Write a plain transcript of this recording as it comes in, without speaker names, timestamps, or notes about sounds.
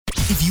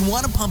If you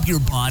want to pump your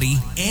body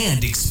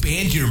and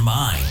expand your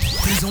mind,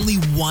 there's only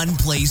one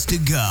place to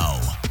go.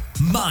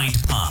 Mind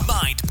Pump.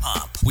 Mind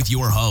Pump with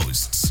your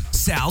hosts,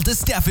 Sal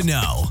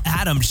DiStefano,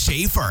 Adam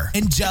Schafer,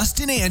 and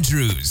Justin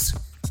Andrews.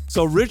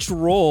 So Rich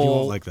Roll, You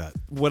won't like that.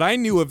 what I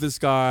knew of this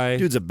guy,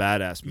 Dude's a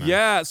badass, man.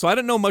 yeah, so I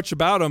didn't know much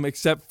about him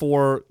except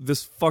for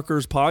this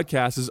fucker's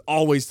podcast is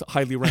always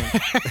highly ranked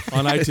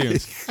on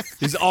iTunes.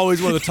 He's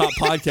always one of the top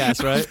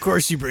podcasts, right? Of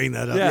course you bring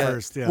that up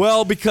first. Yeah.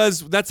 Well,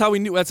 because that's how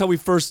we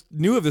first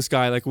knew of this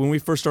guy. Like when we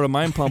first started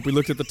Mind Pump, we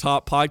looked at the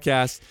top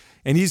podcasts,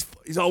 and he's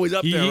always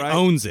up he there, right?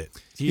 owns it.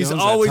 He's owns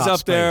that always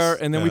top up there,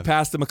 space. and then we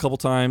passed him a couple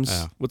times.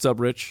 Yeah. What's up,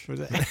 Rich?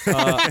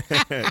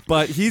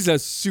 But he's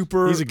He's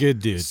a good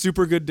dude.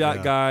 super good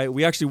guy.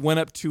 We actually went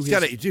up to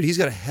He's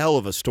got a hell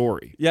of a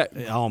story. yeah.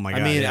 Oh my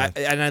god. I mean, yeah.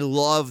 I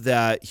love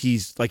that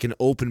he's like an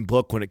open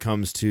book when it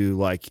comes to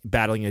like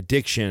battling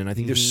addiction. And I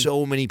think there's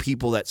so many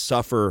people that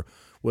suffer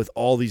with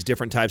all these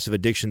different types of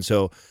addiction.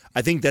 So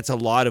I think that's a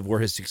lot of where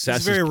his success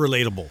It's very is.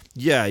 relatable.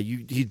 Yeah,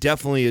 he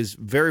definitely is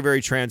very,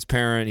 very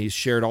transparent. He's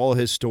shared all of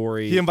his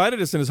story. He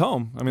invited us in his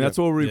home. I mean, that's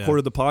where we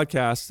recorded the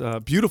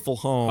podcast. Beautiful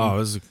home. Oh, it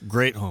was a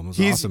great home. It was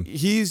awesome.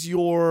 He is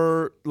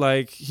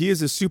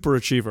a super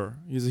achiever.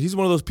 He's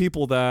one of those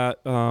people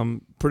that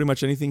pretty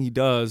much anything he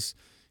does,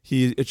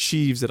 he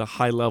achieves at a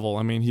high level.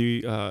 I mean,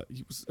 he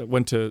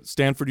went to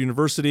Stanford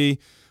University,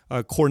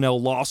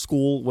 Cornell Law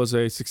School, was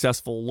a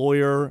successful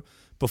lawyer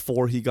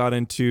before he got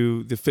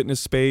into the fitness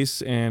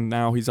space, and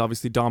now he's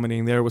obviously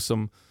dominating there with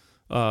some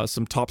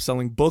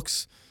top-selling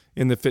books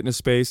in the fitness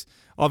space.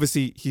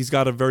 Obviously, he's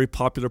got a very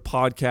popular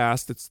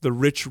podcast. It's the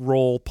Rich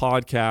Roll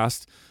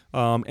podcast,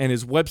 and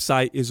his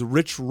website is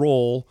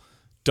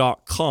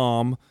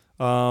richroll.com.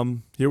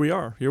 Here we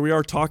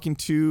are talking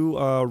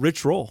to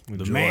Rich Roll.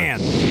 The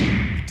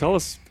man. Tell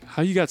us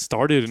how you got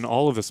started in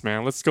all of this,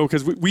 man. Let's go,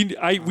 because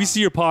we see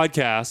your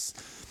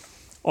podcast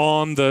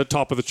on the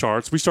top of the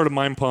charts. We started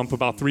Mind Pump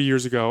about 3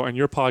 years ago, and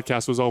your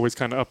podcast was always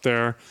kind of up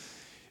there.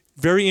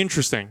 Very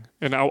interesting,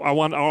 and I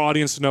want our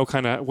audience to know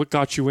kind of what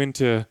got you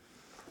into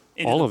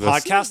all of this.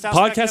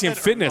 Podcasting and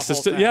fitness.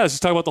 Let's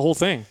just talk about the whole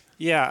thing.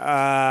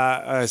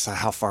 Yeah. So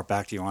how far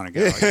back do you want to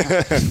go?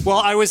 Yeah. Well,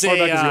 I was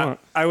a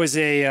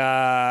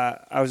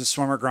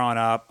swimmer growing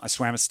up. I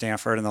swam at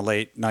Stanford in the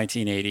late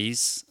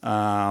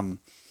 1980s.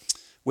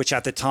 Which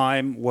at the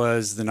time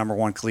was the number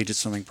one collegiate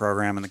swimming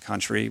program in the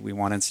country. We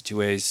won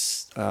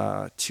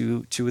NCAAs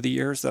two of the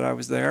years that I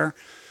was there.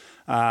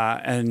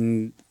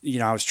 And,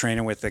 I was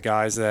training with the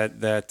guys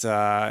that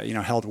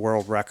held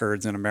world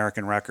records and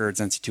American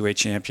records, NCAA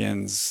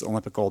champions,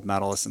 Olympic gold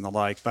medalists and the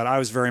like. But I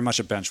was very much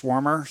a bench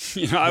warmer.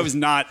 I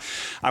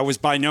was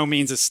by no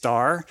means a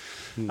star.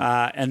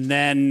 And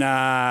then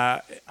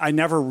I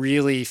never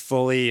really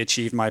fully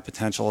achieved my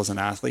potential as an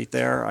athlete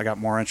there. I got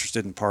more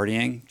interested in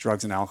partying.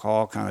 Drugs and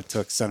alcohol kind of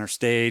took center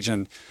stage,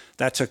 and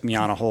that took me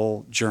on a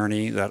whole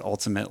journey that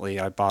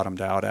ultimately I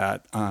bottomed out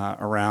at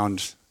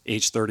around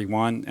age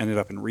 31, ended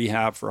up in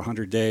rehab for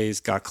 100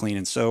 days, got clean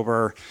and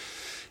sober.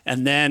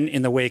 And then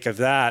in the wake of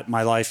that,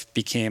 my life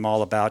became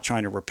all about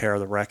trying to repair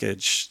the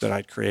wreckage that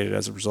I'd created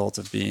as a result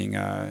of being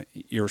an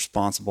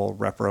irresponsible,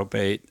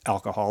 reprobate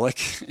alcoholic,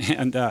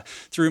 and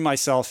threw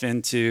myself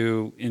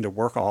into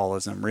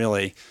workaholism,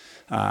 really.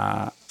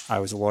 I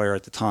was a lawyer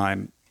at the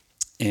time,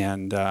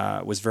 and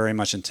was very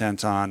much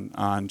intent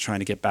on trying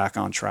to get back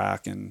on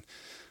track. And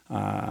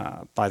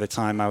by the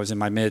time I was in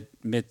my late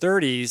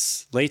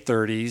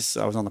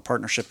 30s, I was on the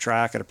partnership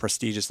track at a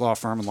prestigious law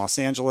firm in Los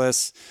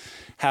Angeles,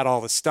 had all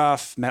the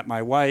stuff, met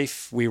my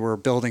wife. We were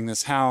building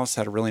this house,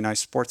 had a really nice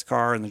sports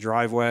car in the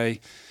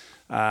driveway.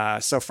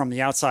 So from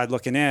the outside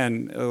looking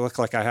in, it looked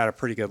like I had a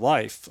pretty good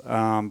life.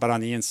 But on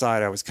the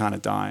inside, I was kind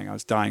of dying. I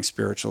was dying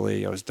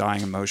spiritually. I was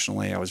dying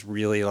emotionally. I was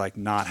really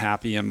not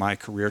happy in my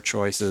career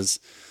choices.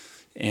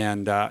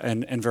 And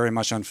very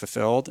much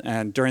unfulfilled.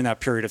 And during that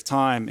period of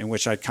time in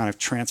which I'd kind of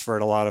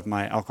transferred a lot of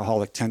my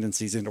alcoholic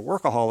tendencies into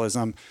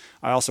workaholism,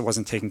 I also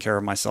wasn't taking care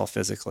of myself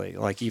physically.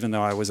 Even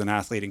though I was an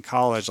athlete in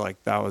college,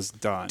 that was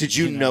done. Did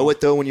you know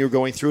it though when you were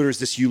going through it, or is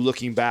this you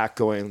looking back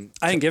going?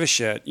 I didn't give a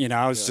shit.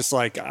 I was just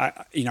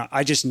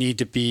I just need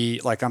to be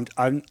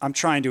I'm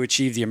trying to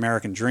achieve the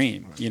American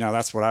dream.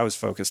 That's what I was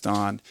focused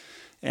on.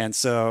 And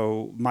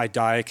so my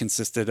diet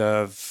consisted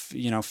of,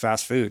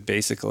 fast food,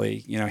 basically,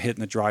 hitting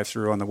the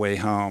drive-through on the way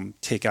home,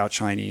 takeout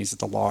Chinese at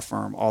the law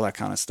firm, all that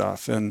kind of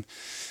stuff. And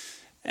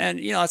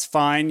it's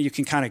fine. You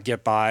can kind of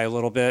get by a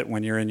little bit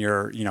when you're in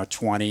your,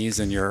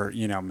 20s and your,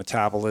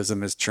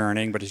 metabolism is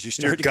churning. But as you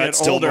start to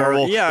get older,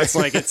 it's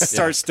it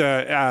starts to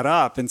add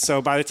up. And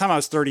so by the time I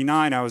was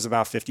 39, I was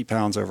about 50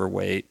 pounds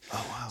overweight.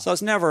 Oh, wow. So I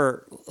was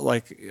never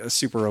a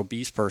super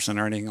obese person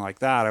or anything like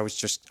that. I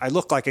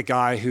looked like a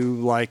guy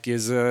who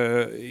is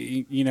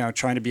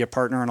trying to be a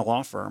partner in a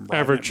law firm,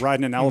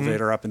 riding an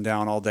elevator up and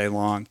down all day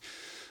long.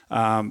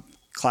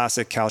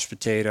 Classic couch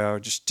potato,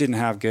 just didn't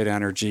have good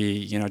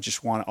energy,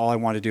 all I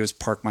wanted to do is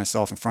park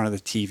myself in front of the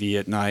TV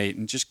at night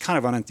and just kind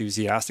of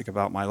unenthusiastic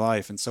about my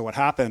life. And so what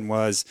happened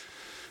was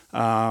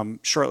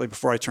shortly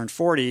before I turned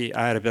 40,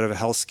 I had a bit of a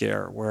health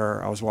scare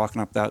where I was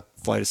walking up that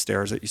flight of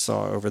stairs that you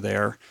saw over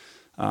there.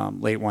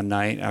 late one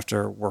night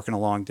after working a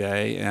long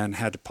day and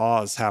had to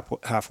pause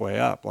halfway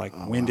up, like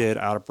winded,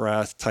 out of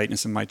breath,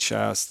 tightness in my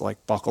chest,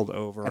 like buckled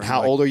over. And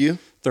how old are you?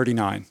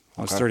 39.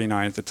 I was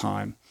 39 at the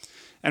time.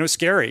 And it was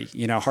scary.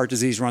 Heart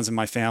disease runs in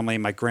my family.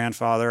 My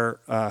grandfather,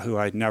 who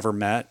I'd never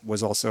met,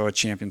 was also a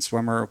champion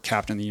swimmer,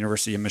 captain of the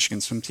University of Michigan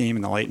swim team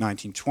in the late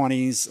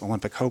 1920s,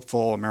 Olympic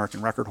hopeful,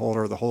 American record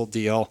holder, the whole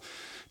deal.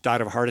 Died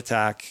of a heart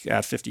attack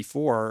at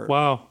 54.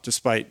 Wow.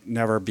 Despite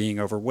never being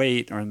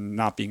overweight or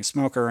not being a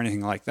smoker or anything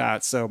like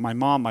that. So my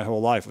mom, my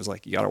whole life was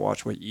like, you got to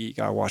watch what you eat,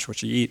 got to watch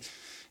what you eat.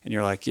 And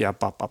you're like, yeah,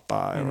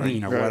 or,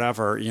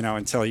 whatever,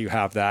 until you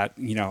have that,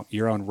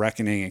 your own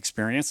reckoning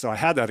experience. So I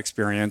had that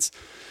experience,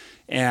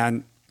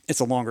 and it's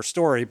a longer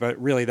story,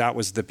 but really that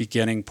was the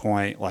beginning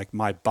point, like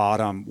my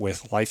bottom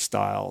with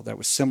lifestyle that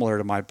was similar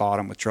to my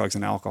bottom with drugs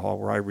and alcohol,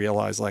 where I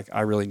realized like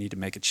I really need to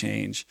make a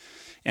change.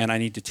 And I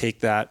need to take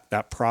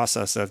that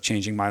process of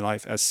changing my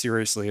life as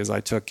seriously as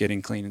I took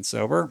getting clean and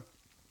sober.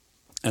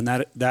 And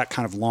that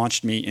kind of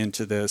launched me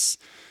into this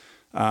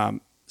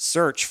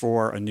search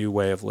for a new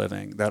way of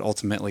living that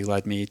ultimately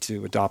led me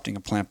to adopting a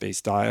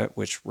plant-based diet,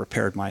 which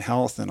repaired my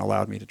health and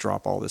allowed me to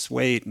drop all this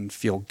weight and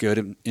feel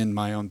good in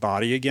my own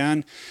body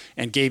again,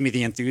 and gave me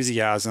the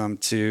enthusiasm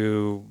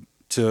to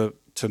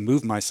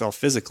move myself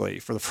physically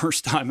for the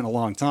first time in a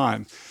long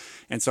time.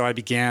 And so I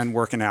began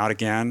working out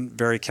again,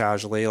 very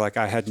casually. Like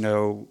I had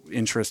no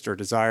interest or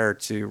desire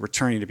to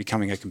returning to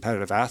becoming a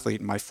competitive athlete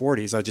in my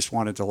 40s. I just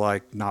wanted to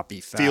like not be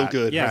fat. Feel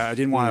good. Yeah, I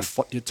didn't want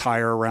to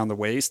tire around the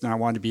waist, and I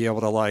wanted to be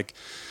able to like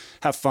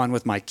have fun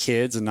with my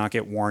kids and not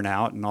get worn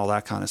out and all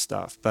that kind of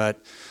stuff.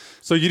 But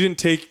so you didn't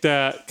take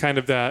that kind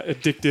of that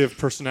addictive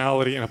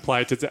personality and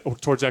apply it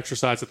towards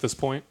exercise at this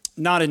point?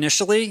 Not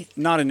initially.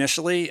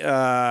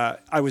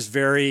 I was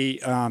very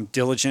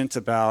diligent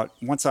about,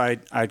 once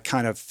I'd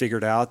kind of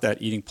figured out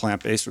that eating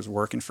plant-based was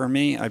working for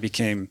me, I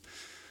became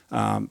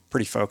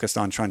pretty focused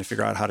on trying to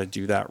figure out how to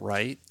do that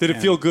right. Did it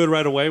feel good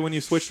right away when you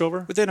switched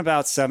over? Within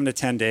about 7 to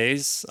 10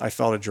 days, I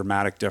felt a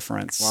dramatic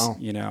difference. Wow.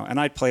 And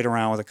I played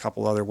around with a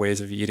couple other ways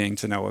of eating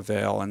to no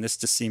avail, and this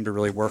just seemed to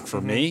really work for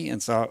me.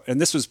 And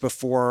this was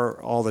before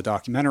all the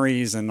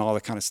documentaries and all the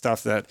kind of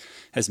stuff that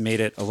has made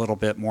it a little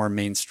bit more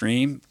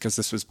mainstream, because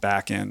this was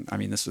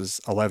this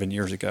was 11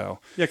 years ago.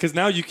 Yeah, because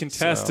now you can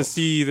test to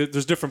see that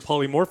there's different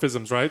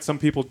polymorphisms, right? Some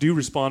people do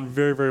respond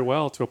very, very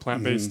well to a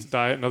plant-based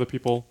diet, and other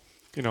people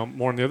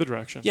more in the other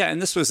direction. Yeah, and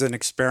this was an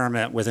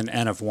experiment with an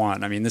N of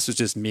 1. I mean, this was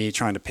just me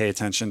trying to pay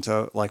attention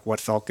to like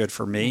what felt good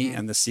for me,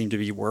 and this seemed to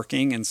be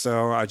working. And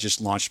so I just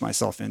launched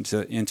myself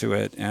into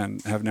it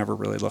and have never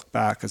really looked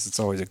back, because it's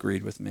always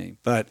agreed with me.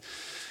 But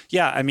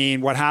yeah, I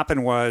mean, what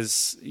happened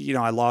was,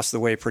 I lost the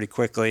weight pretty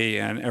quickly,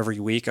 and every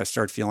week I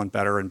started feeling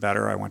better and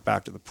better. I went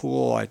back to the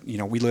pool.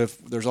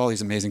 There's all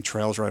these amazing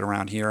trails right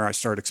around here. I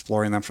started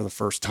exploring them for the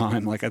first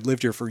time. Like I'd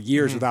lived here for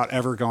years without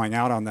ever going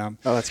out on them.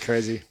 Oh, that's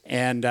crazy.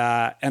 And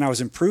I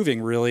was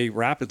improving really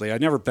rapidly.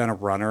 I'd never been a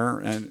runner,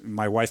 and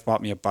my wife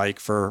bought me a bike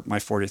for my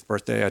 40th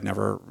birthday. I'd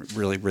never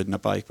really ridden a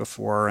bike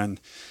before.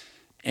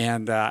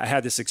 And I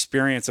had this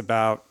experience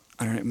about,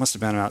 it must have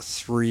been about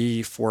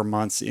 3-4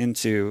 months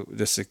into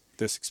this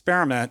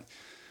experiment,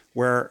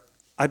 where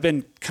I've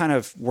been kind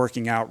of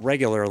working out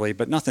regularly,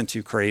 but nothing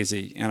too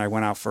crazy. And I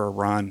went out for a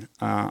run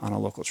on a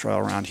local trail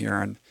around here,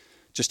 and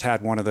just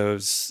had one of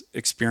those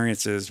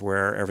experiences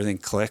where everything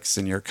clicks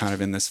and you're kind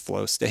of in this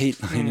flow state.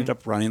 I ended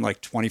up running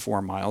like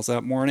 24 miles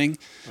that morning,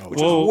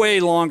 which was way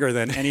longer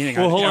than anything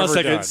I've ever done. Hold on a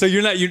second. Done. So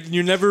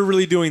you're never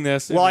really doing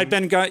this. Well,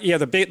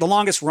 the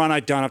longest run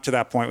I'd done up to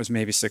that point was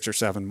maybe 6 or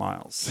 7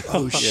 miles.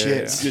 Oh shit!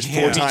 Yeah. Just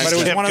 4 times. But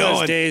it was one of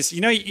those days.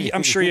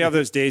 I'm sure you have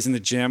those days in the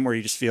gym where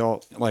you just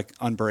feel like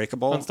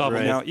unbreakable, unstoppable.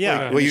 Right?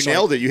 Yeah. Well, you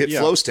nailed it. You hit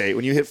flow state.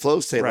 When you hit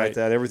flow state like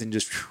that, everything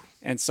just.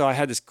 And so I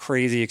had this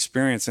crazy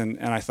experience, and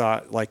I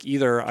thought, like,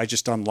 either I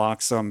just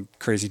unlocked some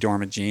crazy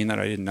dormant gene that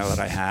I didn't know that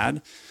I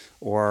had,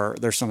 or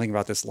there's something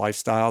about this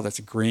lifestyle that's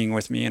agreeing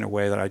with me in a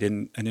way that I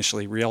didn't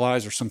initially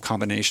realize, or some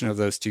combination of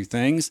those two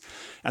things.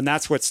 And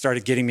that's what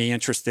started getting me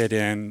interested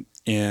in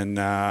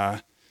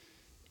my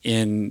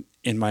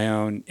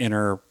own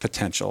inner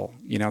potential,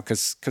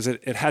 because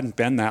it hadn't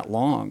been that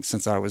long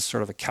since I was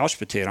sort of a couch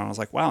potato. And I was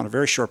like, wow, in a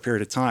very short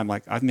period of time,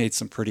 like I've made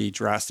some pretty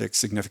drastic,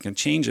 significant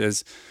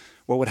changes.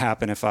 What would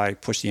happen if I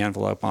pushed the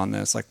envelope on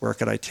this? Like, where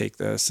could I take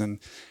this? And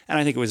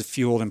I think it was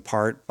fueled in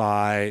part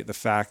by the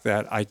fact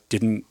that I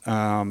didn't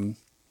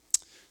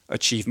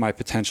achieve my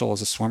potential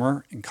as a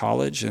swimmer in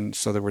college. And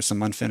so there was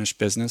some unfinished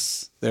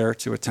business there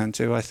to attend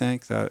to, I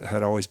think, that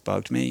had always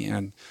bugged me.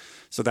 And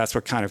so that's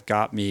what kind of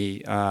got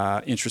me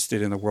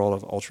interested in the world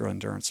of ultra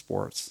endurance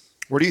sports.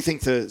 Where do you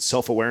think the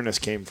self-awareness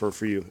came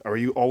for you? Are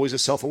you always a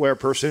self-aware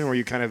person, or were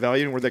you kind of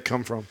valued, and where'd that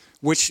come from?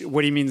 What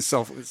do you mean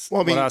self?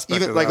 Well, I mean,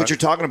 even like what you're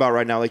talking about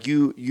right now, like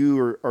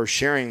you are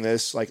sharing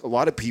this, like a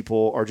lot of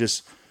people are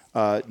just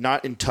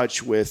not in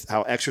touch with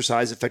how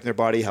exercise is affecting their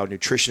body, how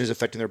nutrition is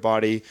affecting their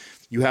body.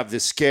 You have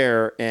this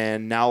scare,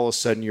 and now all of a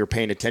sudden you're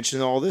paying attention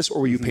to all this,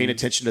 or were you paying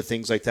attention to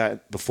things like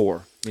that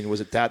before? I mean, was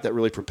it that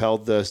really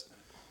propelled the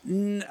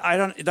I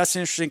don't. That's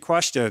an interesting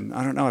question.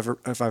 I don't know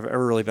if I've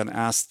ever really been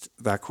asked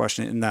that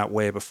question in that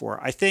way before.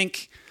 I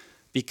think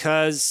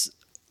because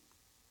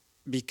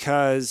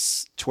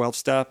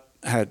 12-step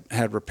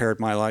had repaired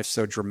my life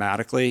so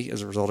dramatically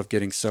as a result of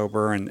getting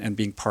sober and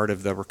being part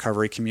of the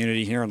recovery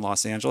community here in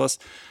Los Angeles,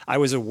 I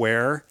was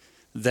aware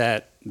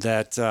that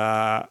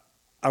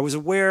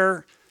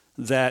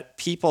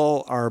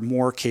people are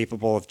more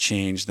capable of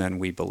change than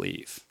we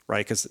believe,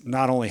 right? Because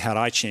not only had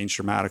I changed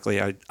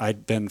dramatically,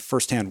 I'd been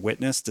firsthand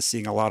witness to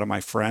seeing a lot of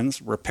my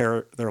friends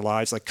repair their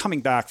lives, like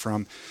coming back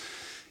from,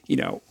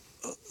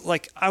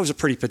 like I was a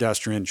pretty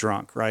pedestrian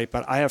drunk, right?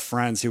 But I have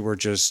friends who were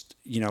just,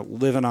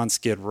 living on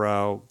Skid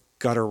Row,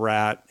 gutter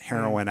rat,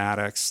 heroin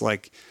addicts,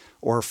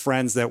 or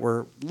friends that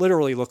were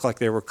literally looked like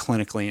they were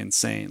clinically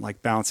insane,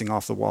 like bouncing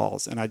off the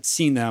walls. And I'd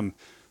seen them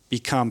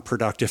become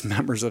productive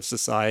members of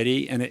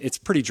society. And it's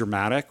pretty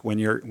dramatic when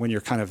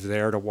you're kind of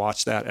there to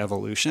watch that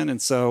evolution.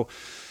 And so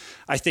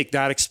I think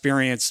that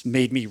experience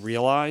made me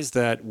realize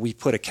that we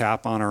put a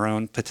cap on our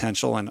own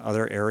potential in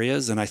other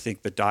areas. And I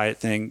think the diet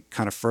thing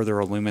kind of further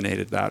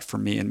illuminated that for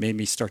me and made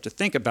me start to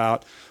think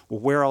about, well,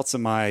 where else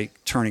am I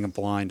turning a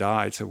blind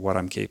eye to what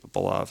I'm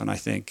capable of? And I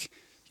think,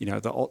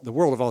 the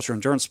world of ultra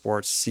endurance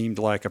sports seemed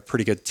like a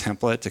pretty good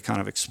template to kind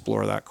of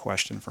explore that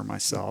question for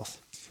myself.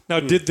 Now,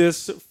 did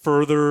this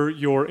further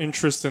your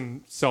interest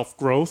in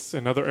self-growth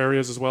in other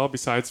areas as well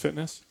besides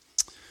fitness?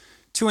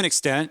 To an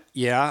extent,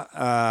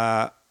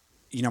 yeah.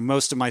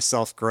 Most of my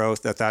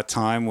self-growth at that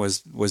time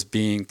was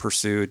being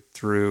pursued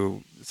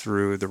through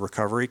the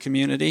recovery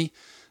community.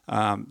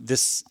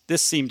 This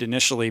seemed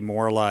initially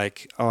more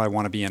like, I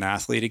want to be an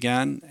athlete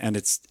again, and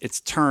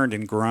it's turned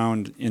and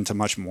grown into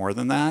much more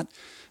than that,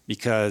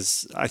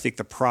 because I think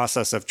the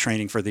process of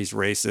training for these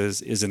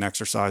races is an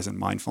exercise in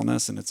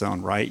mindfulness in its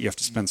own right. You have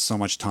to spend so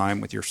much time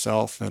with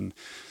yourself, and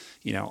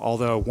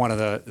although one of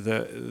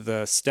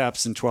the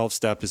steps in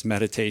 12-step is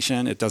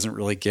meditation, it doesn't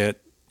really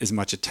get as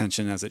much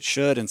attention as it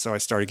should. And so I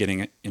started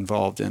getting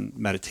involved in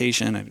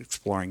meditation and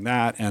exploring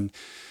that. And,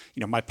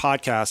 my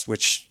podcast,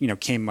 which,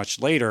 came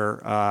much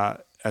later,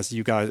 as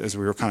we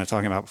were kind of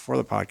talking about before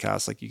the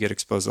podcast, like you get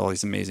exposed to all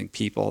these amazing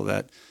people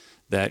that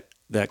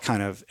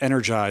kind of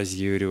energize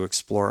you to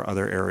explore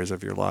other areas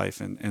of your life.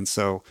 And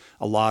so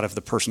a lot of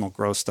the personal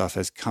growth stuff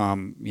has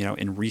come,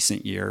 in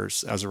recent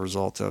years as a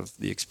result of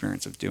the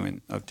experience of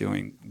doing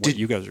what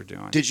you guys are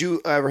doing. Did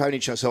you ever have any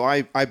chance? So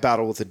I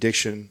battle with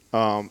addiction,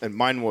 and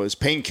mine was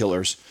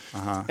painkillers.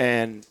 Uh-huh.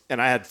 And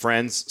I had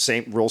friends,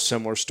 real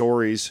similar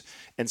stories.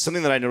 And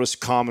something that I noticed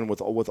common with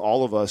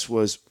all of us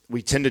was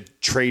we tend to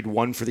trade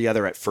one for the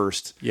other at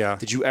first. Yeah.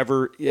 Did you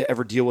ever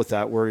deal with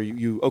that where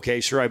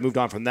I moved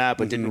on from that,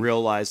 but didn't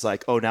realize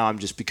now I'm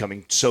just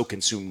becoming so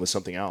consumed with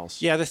something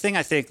else? Yeah. The thing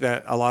I think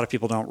that a lot of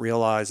people don't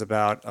realize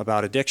about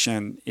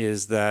addiction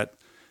is that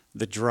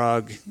the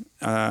drug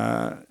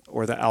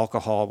or the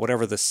alcohol,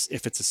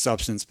 if it's a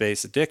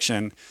substance-based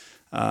addiction,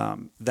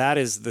 that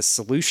is the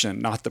solution,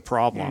 not the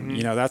problem.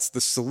 Mm-hmm. That's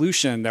the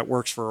solution that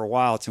works for a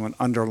while to an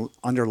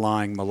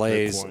underlying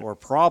malaise or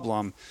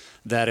problem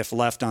that, if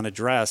left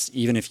unaddressed,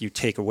 even if you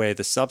take away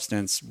the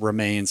substance,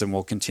 remains and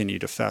will continue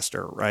to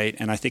fester, right?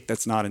 And I think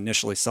that's not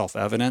initially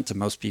self-evident to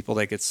most people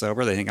that get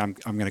sober. They think, I'm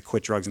going to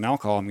quit drugs and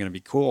alcohol. I'm going to be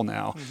cool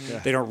now. Mm-hmm. Yeah.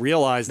 They don't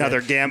realize now that they're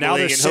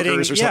gambling and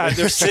hookers or something. Yeah,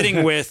 they're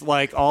sitting with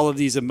all of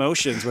these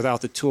emotions without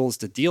the tools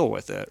to deal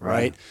with it,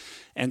 right?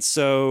 And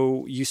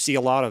so you see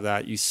a lot of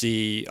that. You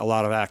see a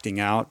lot of acting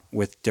out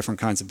with different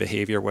kinds of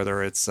behavior,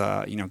 whether it's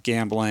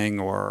gambling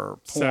or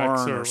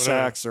porn or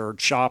sex or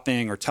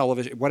shopping or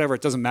television, whatever.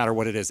 It doesn't matter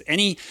what it is.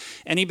 Any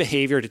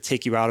behavior to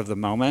take you out of the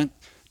moment,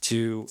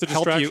 to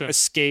help you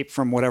escape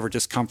from whatever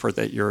discomfort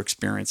that you're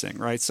experiencing,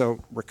 right? So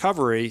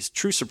recovery,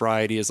 true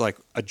sobriety, is like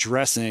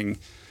addressing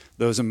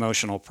those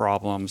emotional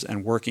problems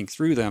and working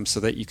through them so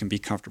that you can be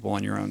comfortable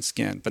in your own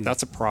skin. But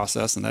that's a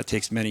process, and that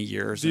takes many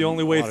years. The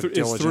only way is through.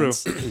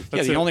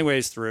 The only way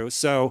is through.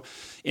 So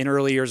in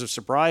early years of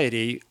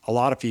sobriety, a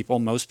lot of people,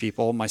 most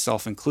people,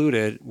 myself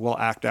included, will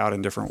act out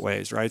in different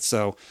ways, right?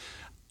 So,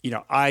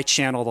 I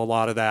channeled a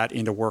lot of that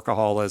into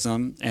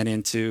workaholism and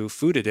into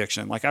food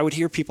addiction. Like, I would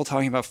hear people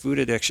talking about food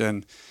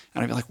addiction,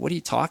 and I'd be like, what are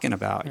you talking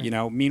about?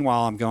 Mm-hmm.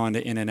 Meanwhile, I'm going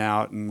to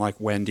In-N-Out and like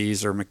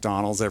Wendy's or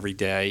McDonald's every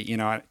day,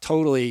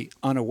 totally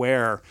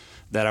unaware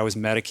that I was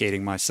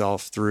medicating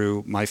myself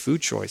through my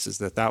food choices,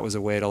 that was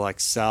a way to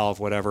salve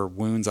whatever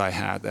wounds I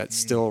had that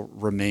still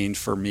remained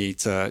for me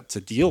to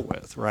deal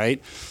with,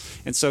 right?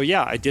 And so,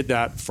 yeah, I did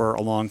that for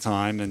a long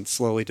time and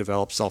slowly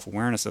developed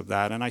self-awareness of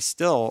that. And I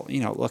still,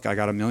 look, I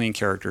got a million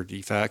character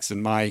defects,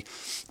 and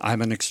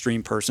I'm an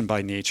extreme person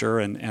by nature,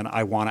 and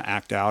I want to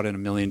act out in a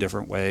million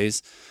different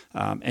ways.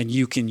 And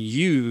you can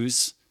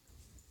use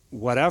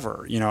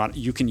whatever,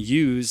 you can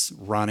use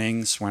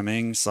running,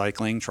 swimming,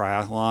 cycling,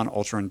 triathlon,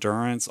 ultra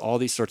endurance, all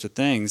these sorts of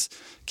things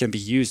can be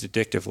used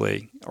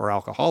addictively or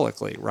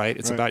alcoholically, right?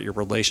 It's about your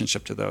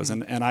relationship to those.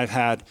 And I've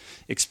had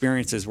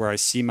experiences where I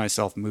see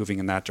myself moving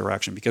in that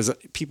direction, because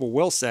people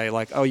will say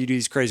you do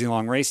these crazy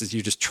long races,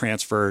 you just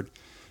transferred,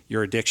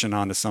 your addiction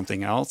onto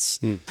something else.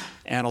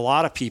 And a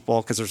lot of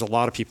people, because there's a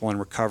lot of people in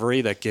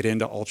recovery that get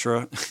into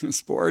ultra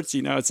sports,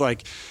 it's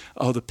like,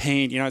 oh, the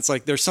pain, it's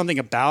like there's something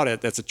about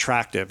it that's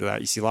attractive to that.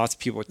 You see lots of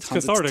people with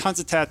tons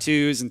of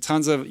tattoos and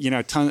tons of,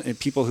 and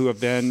people who have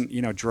been,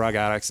 drug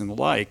addicts and the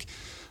like.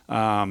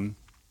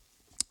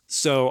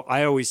 So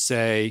I always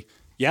say,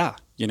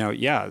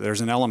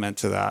 there's an element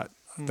to that.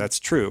 That's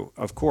true,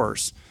 of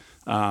course.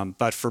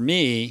 But for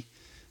me,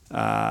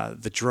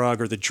 the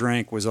drug or the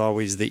drink was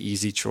always the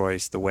easy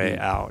choice, the way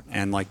out.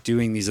 And like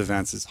doing these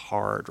events is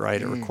hard,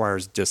 right? It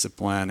requires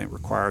discipline. It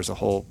requires a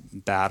whole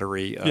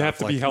battery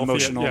of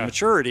emotional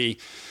maturity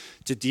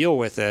to deal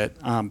with it.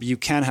 But you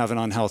can have an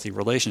unhealthy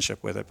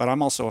relationship with it. But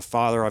I'm also a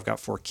father. I've got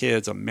 4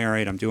 kids. I'm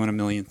married. I'm doing a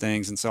million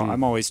things. And so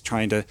I'm always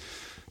trying to,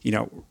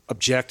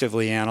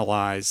 objectively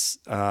analyze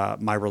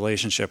my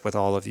relationship with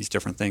all of these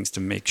different things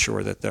to make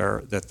sure that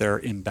they're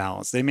in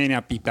balance. They may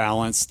not be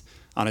balanced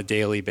on a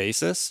daily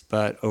basis,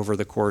 but over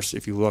the course,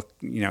 if you look,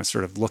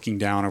 sort of looking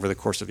down over the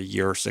course of a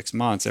year or 6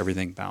 months,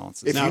 everything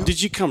balances. Now,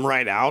 did you come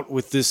right out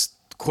with this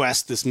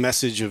quest, this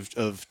message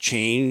of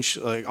change,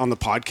 like on the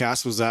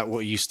podcast? Was that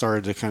what you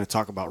started to kind of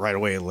talk about right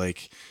away,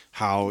 like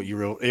how you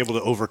were able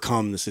to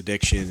overcome this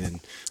addiction,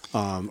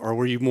 and or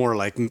were you more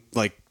like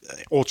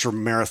ultra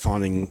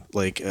marathoning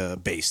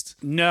based?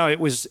 No, it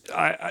was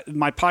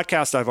my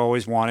podcast. I've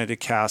always wanted to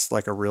cast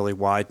like a really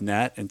wide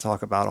net and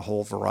talk about a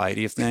whole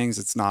variety of things.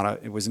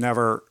 It was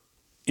never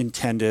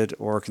intended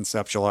or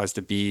conceptualized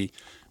to be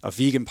a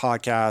vegan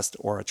podcast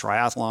or a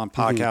triathlon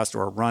podcast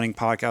or a running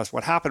podcast.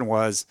 What happened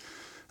was,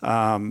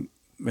 and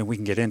we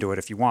can get into it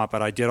if you want,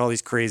 but I did all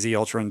these crazy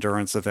ultra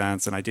endurance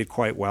events and I did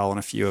quite well in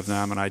a few of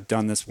them. And I'd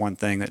done this one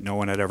thing that no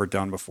one had ever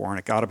done before. And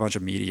it got a bunch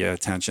of media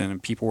attention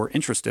and people were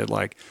interested.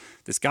 Like,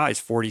 this guy's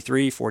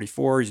 43,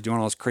 44, he's doing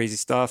all this crazy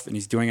stuff and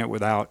he's doing it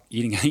without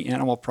eating any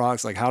animal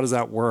products. Like, how does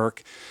that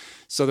work?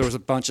 So there was a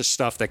bunch of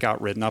stuff that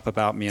got written up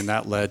about me and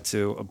that led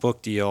to a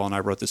book deal. And I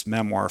wrote this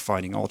memoir,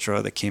 Fighting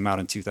Ultra, that came out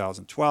in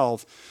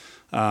 2012.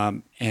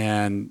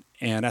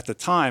 And at the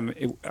time,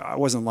 I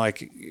wasn't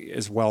like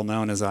as well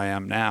known as I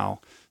am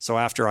now. So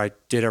after I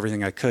did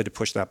everything I could to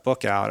push that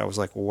book out, I was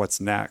like, well,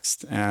 what's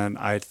next? And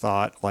I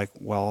thought like,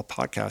 well, a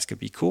podcast could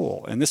be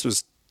cool. And this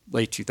was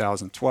late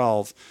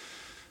 2012.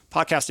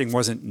 Podcasting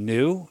wasn't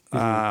new,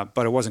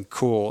 but it wasn't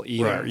cool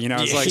either. Right.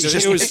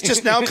 It's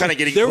just now kind of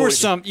getting. There were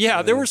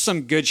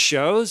some good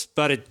shows,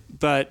 but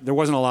there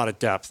wasn't a lot of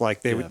depth.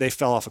 Like they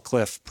fell off a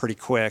cliff pretty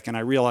quick. And I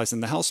realized in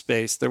the health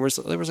space there was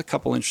a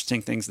couple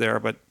interesting things there,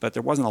 but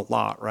there wasn't a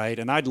lot, right?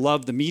 And I'd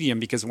love the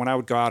medium because when I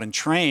would go out and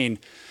train,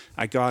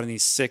 I got in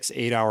these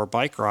 6-8 hour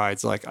bike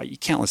rides. Like, you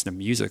can't listen to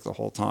music the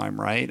whole time,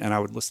 right? And I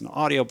would listen to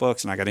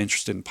audiobooks, and I got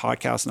interested in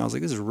podcasts, and I was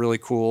like, this is a really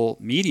cool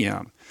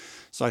medium.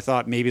 So I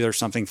thought maybe there's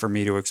something for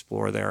me to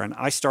explore there. And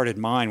I started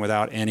mine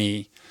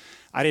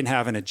I didn't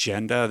have an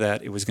agenda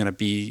that it was going to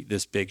be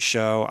this big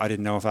show. I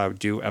didn't know if I would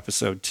do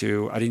episode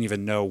 2. I didn't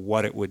even know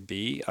what it would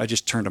be. I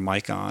just turned a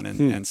mic on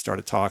and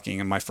started talking.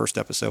 And my first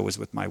episode was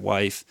with my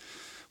wife.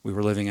 We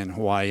were living in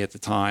Hawaii at the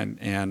time.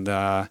 And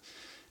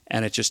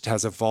it just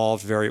has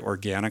evolved very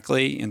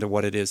organically into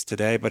what it is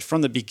today. But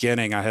from the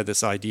beginning, I had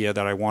this idea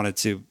that I wanted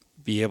to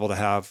be able to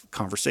have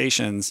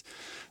conversations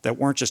that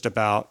weren't just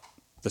about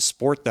the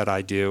sport that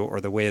I do or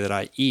the way that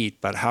I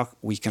eat, but how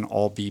we can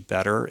all be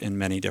better in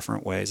many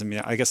different ways. I mean,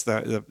 I guess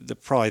the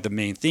probably the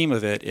main theme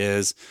of it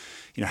is,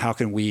 how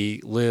can we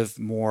live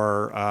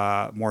more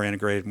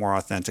integrated, more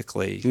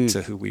authentically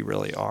to who we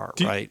really are,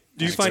 right?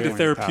 Do you find a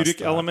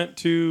therapeutic element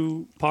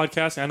to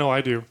podcasting? I know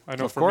I do. I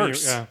know, of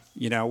course. Me,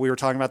 yeah. We were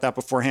talking about that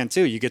beforehand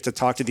too. You get to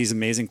talk to these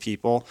amazing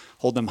people,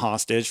 hold them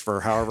hostage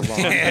for however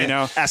long,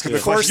 ask them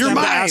force them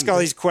to ask all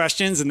these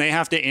questions, and they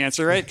have to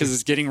answer it because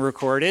it's getting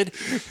recorded.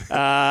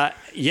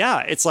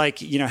 It's like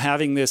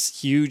having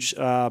this huge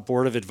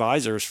board of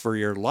advisors for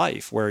your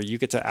life, where you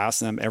get to ask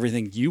them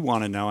everything you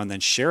want to know and then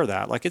share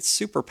that. Like, it's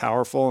super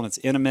powerful and it's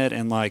intimate,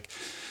 and like,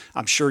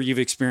 I'm sure you've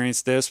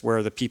experienced this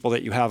where the people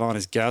that you have on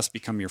as guests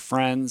become your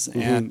friends.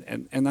 And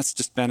that's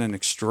just been an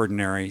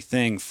extraordinary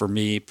thing for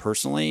me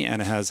personally.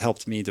 And it has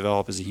helped me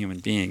develop as a human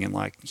being in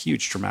like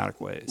huge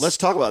dramatic ways. Let's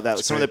talk about that.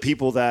 Some of the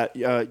people that,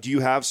 do you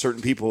have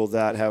certain people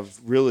that have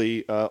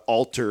really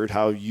altered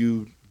how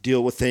you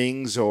deal with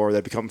things or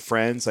that become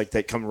friends, like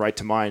that come right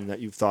to mind that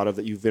you've thought of,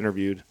 that you've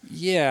interviewed?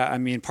 Yeah. I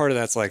mean, part of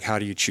that's like, how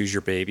do you choose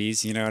your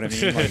babies? You know what I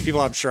mean? Like,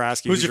 people I'm sure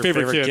ask you, who's your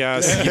favorite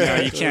guest?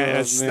 You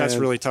can't, that's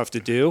really tough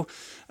to do.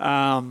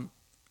 I've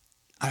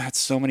had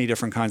so many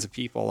different kinds of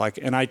people, like,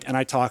 and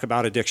I talk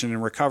about addiction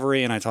and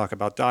recovery, and I talk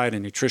about diet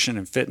and nutrition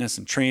and fitness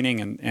and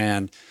training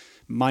and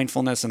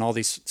mindfulness and all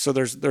these. So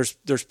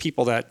there's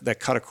people that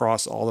cut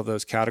across all of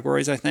those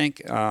categories. I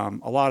think a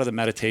lot of the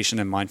meditation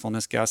and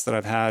mindfulness guests that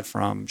I've had,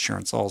 from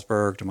Sharon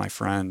Salzberg to my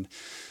friend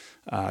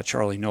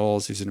Charlie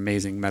Knowles, who's an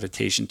amazing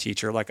meditation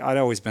teacher. Like, I'd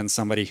always been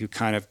somebody who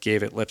kind of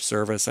gave it lip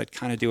service. I'd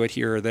kind of do it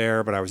here or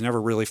there, but I was never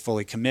really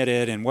fully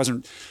committed and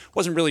wasn't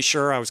really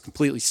sure I was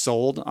completely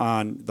sold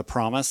on the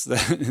promise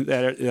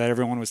that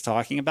everyone was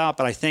talking about.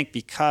 But I think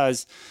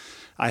because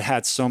I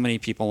had so many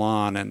people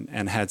on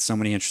and had so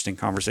many interesting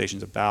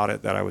conversations about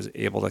it that I was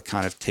able to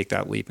kind of take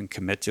that leap and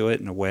commit to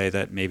it in a way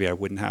that maybe I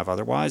wouldn't have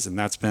otherwise. And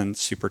that's been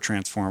super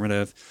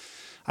transformative.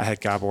 I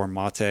had Gabor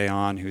Mate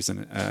on, who's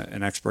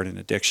an expert in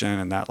addiction,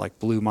 and that like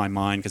blew my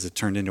mind because it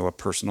turned into a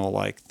personal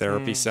like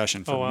therapy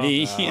session for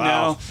me,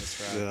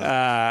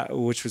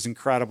 which was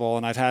incredible.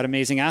 And I've had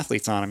amazing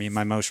athletes on. I mean,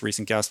 my most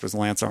recent guest was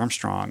Lance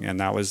Armstrong,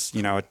 and that was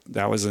an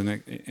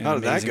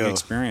amazing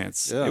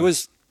experience. Yeah.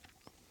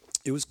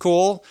 It was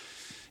cool.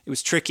 It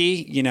was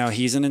tricky.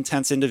 He's an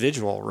intense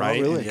individual,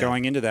 right? Oh, really? And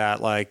going into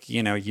that, like,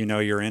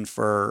 you're in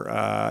for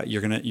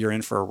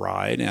a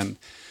ride.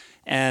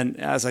 And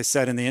as I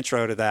said in the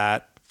intro to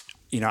that,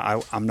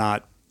 I'm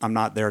not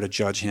there to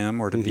judge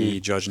him or to be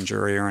judge and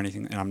jury or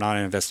anything. And I'm not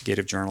an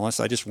investigative journalist.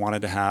 I just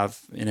wanted to have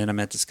an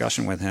intimate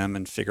discussion with him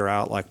and figure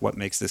out like what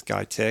makes this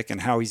guy tick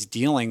and how he's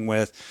dealing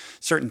with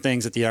certain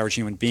things that the average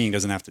human being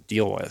doesn't have to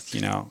deal with.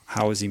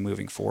 How is he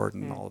moving forward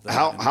and all of that.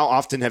 How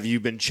often have you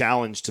been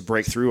challenged to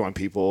break through on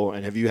people?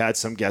 And have you had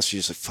some guests you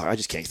just like, fuck, I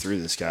just can't get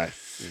through this guy?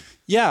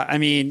 Yeah. I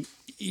mean,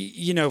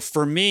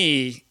 for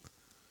me,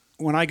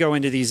 when I go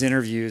into these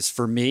interviews,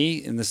 for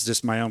me, and this is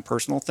just my own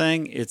personal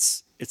thing,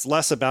 it's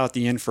less about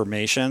the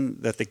information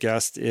that the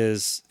guest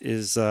is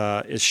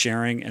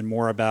sharing and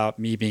more about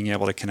me being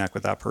able to connect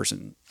with that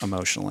person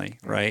emotionally,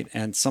 right?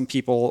 And some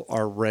people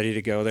are ready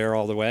to go there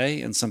all the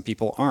way, and some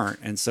people aren't.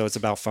 And so it's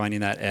about finding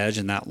that edge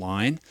and that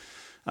line.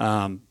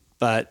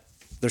 But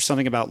there's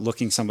something about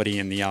looking somebody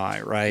in the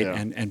eye, right?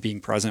 Yeah. And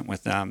being present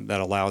with them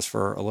that allows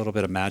for a little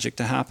bit of magic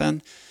to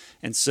happen.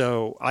 And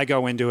so I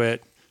go into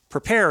it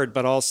prepared,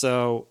 but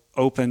also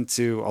open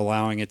to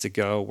allowing it to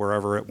go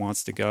wherever it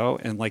wants to go.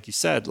 And like you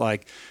said,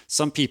 like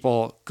some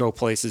people go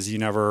places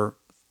you're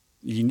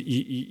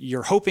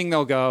hoping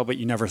they'll go, but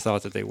you never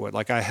thought that they would.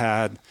 Like I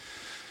had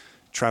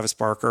Travis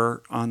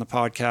Barker on the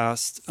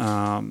podcast,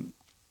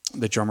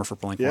 the drummer for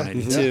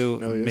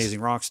Blink-182,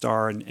 amazing rock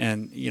star.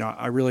 And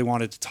I really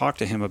wanted to talk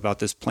to him about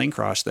this plane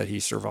crash that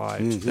he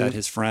survived, that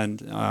his friend,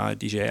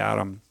 DJ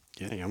Adam,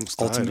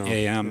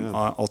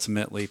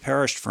 ultimately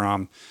perished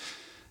from.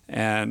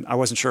 And I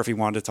wasn't sure if he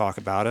wanted to talk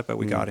about it, but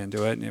we got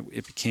into it, and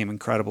it became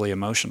incredibly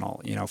emotional,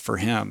 for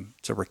him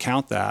to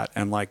recount that.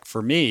 And like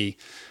for me,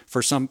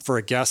 for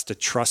a guest to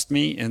trust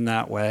me in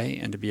that way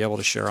and to be able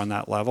to share on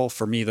that level,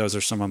 for me, those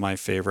are some of my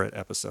favorite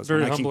episodes.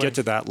 When I can get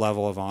to that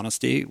level of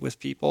honesty with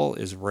people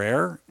is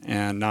rare,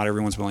 and not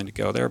everyone's willing to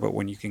go there. But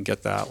when you can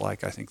get that,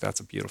 like, I think that's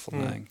a beautiful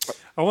thing.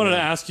 I wanted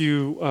to ask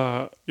you,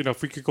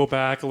 if we could go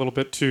back a little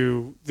bit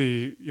to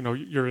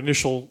your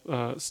initial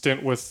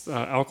stint with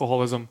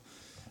alcoholism.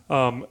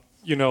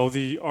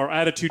 Our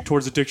attitude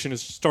towards addiction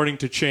is starting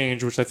to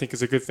change, which I think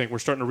is a good thing. We're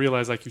starting to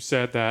realize, like you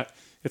said, that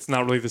it's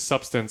not really the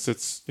substance.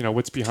 It's,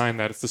 what's behind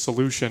that. It's the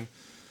solution.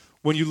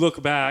 When you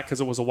look back,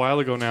 because it was a while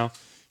ago now,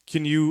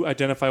 can you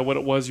identify what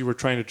it was you were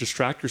trying to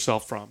distract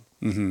yourself from?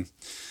 Mm-hmm.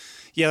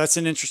 Yeah, that's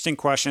an interesting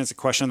question. It's a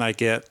question that I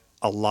get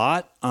a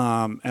lot.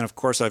 And of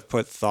course, I've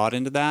put thought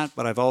into that,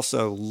 but I've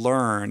also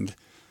learned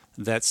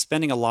that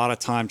spending a lot of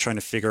time trying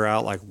to figure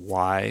out like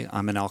why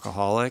I'm an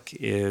alcoholic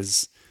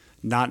is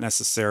not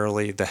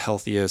necessarily the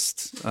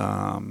healthiest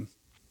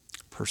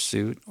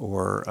pursuit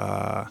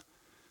or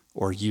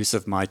use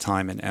of my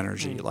time and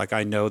energy. Like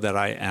I know that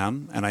I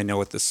am, and I know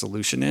what the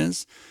solution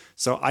is.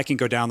 So I can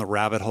go down the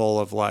rabbit hole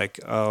of like,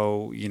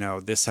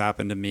 this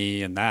happened to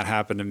me and that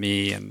happened to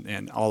me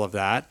and all of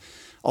that.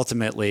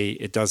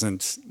 Ultimately, it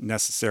doesn't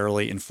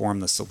necessarily inform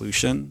the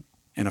solution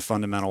in a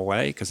fundamental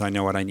way because I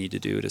know what I need to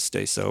do to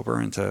stay sober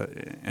and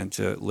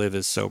to live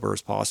as sober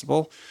as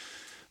possible.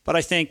 But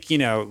I think,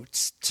 to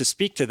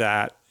speak to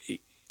that,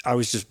 I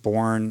was just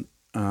born,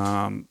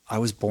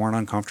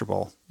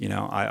 uncomfortable.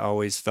 I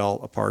always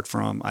felt apart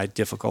from, I had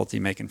difficulty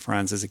making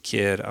friends as a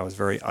kid. I was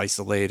very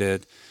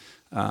isolated.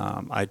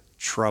 I had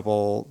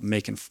trouble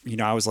making,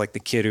 I was like the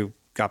kid who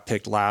got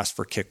picked last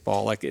for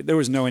kickball. Like there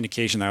was no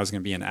indication that I was going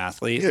to be an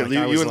athlete. Yeah, like,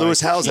 you and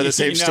Lewis Howes had the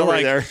same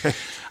story there.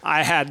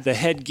 I had the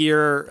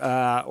headgear,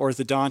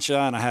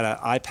 orthodontia, and I had an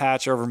eye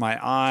patch over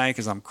my eye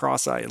because I'm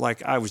cross-eyed.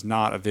 Like I was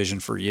not a vision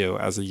for you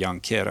as a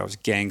young kid. I was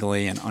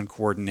gangly and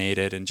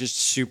uncoordinated and just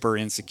super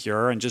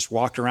insecure and just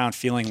walked around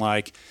feeling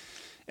like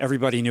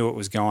everybody knew what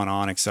was going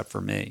on except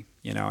for me,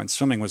 and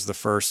swimming was the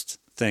first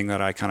thing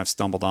that I kind of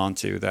stumbled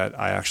onto that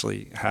I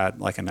actually had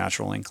like a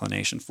natural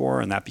inclination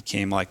for. And that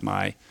became like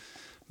my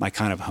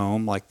kind of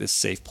home, like this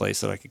safe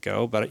place that I could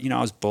go. But,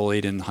 I was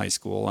bullied in high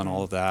school and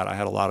all of that. I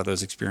had a lot of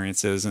those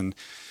experiences and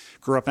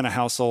grew up in a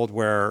household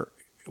where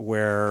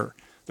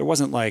there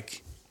wasn't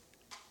like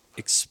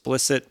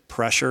explicit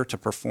pressure to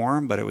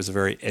perform, but it was a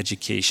very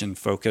education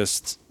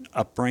focused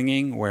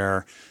upbringing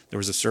where there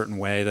was a certain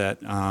way that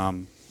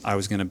I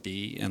was going to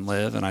be and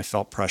live. And I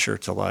felt pressure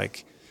to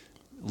like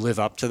live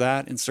up to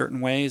that in certain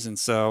ways. And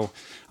so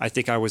I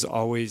think I was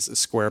always a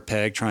square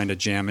peg trying to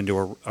jam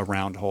into a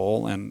round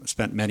hole, and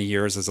spent many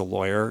years as a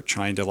lawyer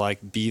trying to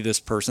like be this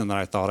person that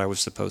I thought I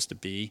was supposed to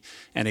be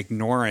and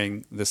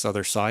ignoring this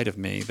other side of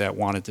me that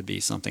wanted to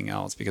be something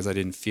else because I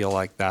didn't feel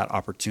like that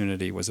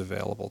opportunity was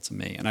available to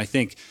me. And I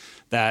think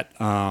that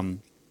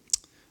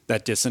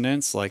that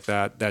dissonance, like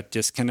that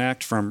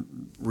disconnect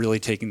from really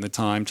taking the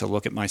time to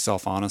look at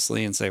myself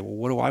honestly and say, well,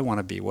 what do I want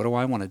to be? What do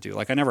I want to do?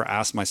 Like, I never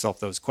asked myself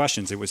those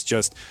questions. It was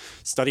just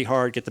study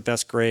hard, get the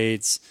best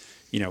grades,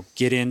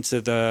 get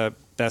into the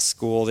best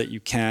school that you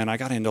can. I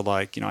got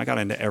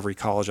into every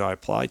college I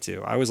applied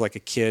to. I was like a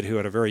kid who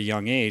at a very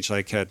young age,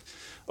 had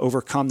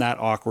overcome that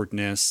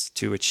awkwardness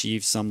to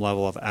achieve some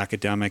level of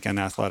academic and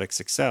athletic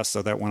success,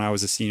 so that when I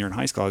was a senior in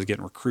high school, I was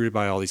getting recruited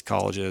by all these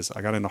colleges.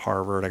 I got into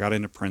Harvard, I got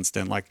into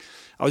Princeton. Like,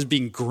 I was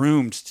being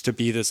groomed to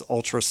be this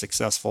ultra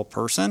successful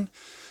person.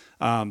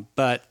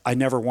 But I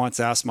never once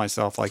asked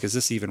myself, like, is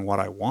this even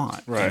what I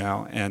want? Right.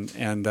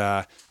 And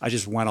I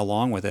just went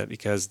along with it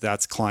because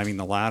that's climbing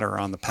the ladder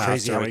on the path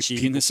Crazy to how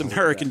achieving this people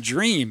American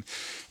dream.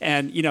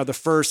 And,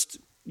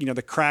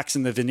 the cracks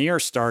in the veneer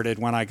started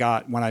when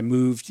I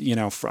moved,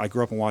 I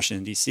grew up in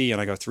Washington, D.C.,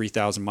 and I go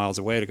 3,000 miles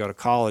away to go to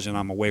college, and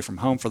I'm away from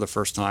home for the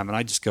first time. And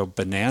I just go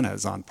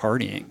bananas on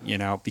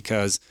partying,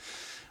 because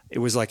it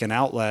was like an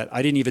outlet.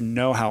 I didn't even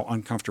know how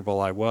uncomfortable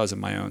I was in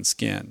my own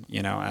skin,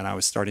 and I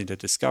was starting to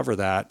discover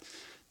that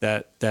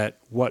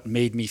what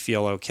made me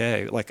feel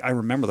okay. Like, I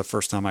remember the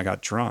first time I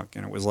got drunk,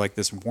 and it was like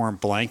this warm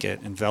blanket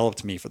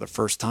enveloped me for the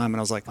first time. And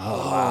I was like,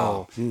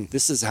 oh,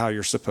 this is how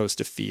you're supposed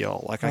to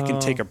feel. Like, I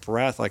can take a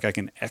breath, like I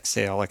can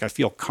exhale, like I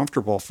feel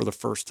comfortable for the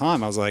first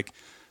time. I was like,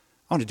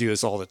 I want to do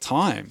this all the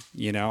time,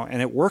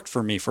 and it worked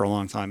for me for a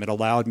long time. It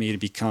allowed me to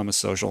become a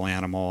social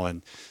animal.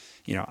 And,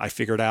 I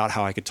figured out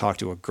how I could talk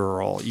to a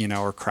girl,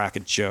 or crack a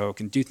joke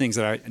and do things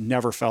that I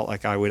never felt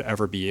like I would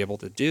ever be able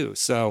to do.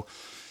 So,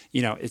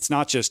 it's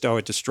not just,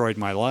 it destroyed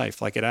my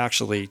life. Like, it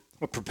actually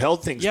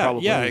propelled things.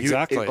 Probably. Yeah,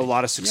 exactly. A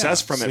lot of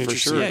success from it, for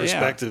sure.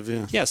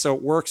 Perspective. Yeah. So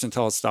it works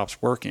until it stops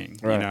working,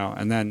 Right.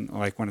 and then,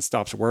 like, when it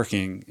stops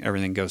working,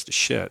 everything goes to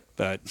shit.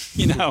 But,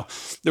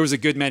 there was a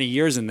good many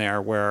years in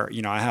there where,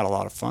 I had a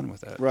lot of fun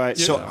with it. Right.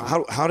 So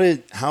how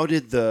did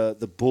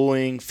the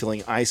bullying,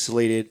 feeling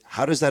isolated,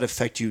 how does that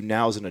affect you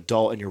now as an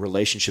adult in your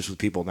relationships with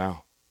people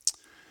now?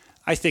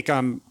 I think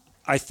I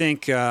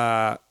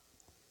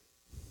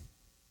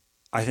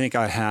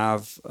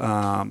have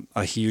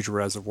a huge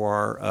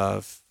reservoir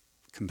of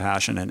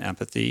compassion and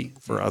empathy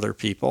for other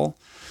people.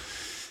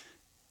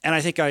 And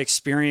I think I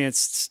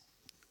experienced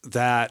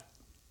that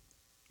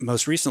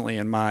most recently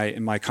in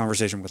my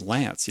conversation with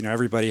Lance.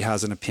 Everybody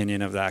has an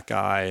opinion of that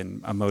guy,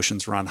 and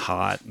emotions run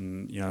hot,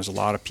 and there's a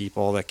lot of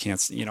people that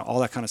can't, all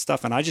that kind of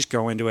stuff. And I just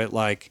go into it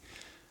like,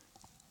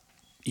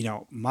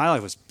 my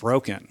life was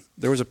broken.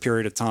 There was a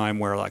period of time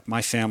where, like,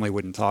 my family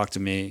wouldn't talk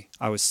to me.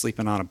 I was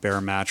sleeping on a bare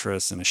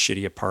mattress in a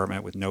shitty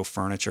apartment with no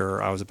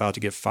furniture. I was about to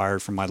get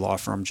fired from my law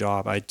firm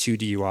job. I had 2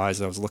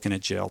 DUIs. I was looking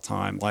at jail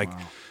time. Like,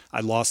 wow. I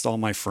lost all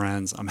my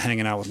friends. I'm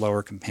hanging out with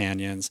lower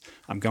companions.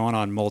 I'm going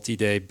on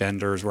multi-day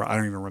benders where I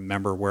don't even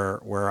remember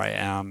where I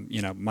am.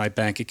 My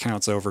bank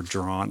account's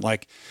overdrawn.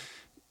 Like,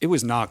 it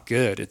was not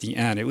good at the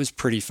end. It was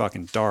pretty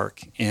fucking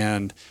dark.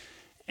 And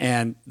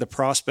the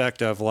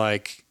prospect of,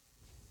 like,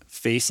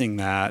 facing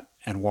that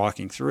and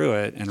walking through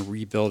it and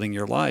rebuilding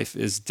your life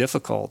is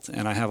difficult.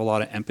 And I have a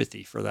lot of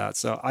empathy for that.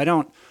 So I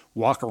don't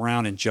walk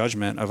around in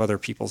judgment of other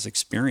people's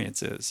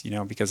experiences,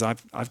 because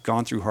I've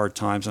gone through hard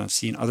times, and I've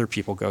seen other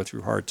people go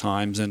through hard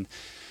times, and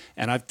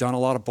I've done a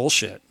lot of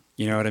bullshit.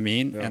 You know what I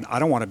mean? Yeah. And I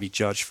don't want to be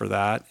judged for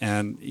that.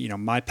 And,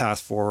 my path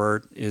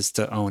forward is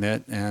to own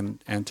it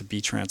and to be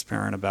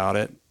transparent about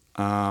it,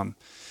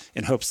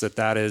 in hopes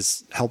that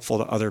is helpful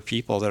to other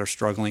people that are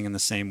struggling in the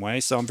same way.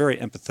 So I'm very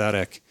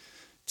empathetic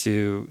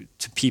to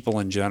people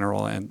in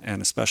general,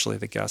 and especially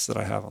the guests that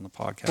I have on the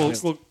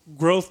podcast. Well,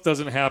 growth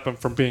doesn't happen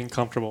from being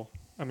comfortable.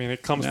 I mean,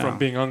 it comes from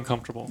being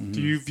uncomfortable. Mm-hmm.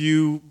 Do you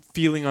view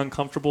feeling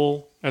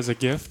uncomfortable as a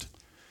gift?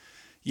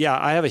 Yeah,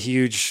 I have a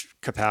huge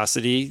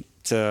capacity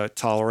to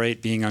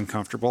tolerate being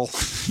uncomfortable.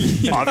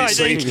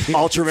 Obviously,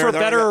 ultra for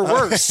better or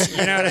worse.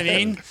 You know what I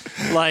mean?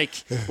 Like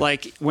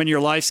when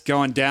your life's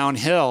going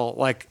downhill,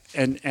 like,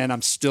 and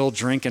I'm still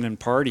drinking and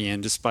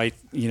partying despite,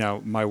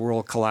 my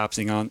world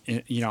collapsing on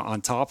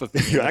top of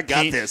me. I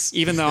got this.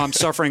 Even though I'm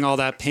suffering all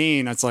that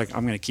pain, it's like,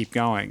 I'm going to keep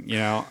going.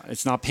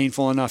 It's not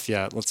painful enough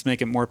yet. Let's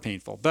make it more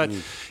painful. But,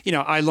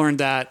 I learned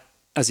that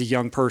as a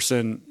young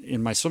person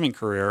in my swimming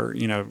career,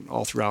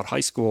 all throughout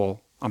high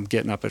school. I'm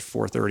getting up at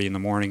 4:30 in the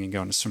morning and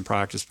going to swim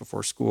practice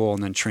before school,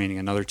 and then training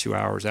another 2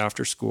 hours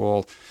after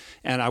school.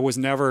 And I was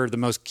never the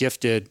most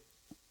gifted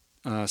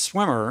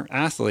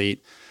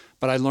athlete,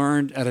 but I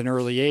learned at an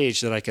early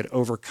age that I could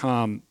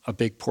overcome a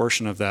big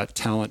portion of that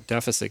talent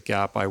deficit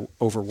gap by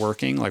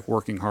overworking, like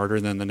working harder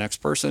than the next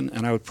person.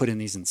 And I would put in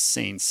these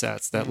insane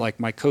sets that,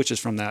 like, my coaches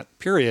from that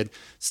period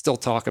still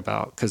talk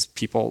about, because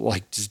people,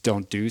 like, just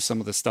don't do some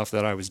of the stuff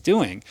that I was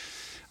doing.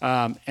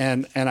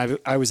 And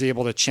I was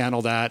able to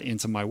channel that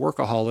into my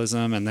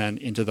workaholism and then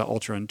into the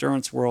ultra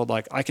endurance world.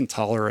 Like, I can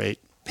tolerate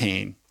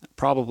pain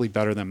probably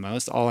better than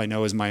most. All I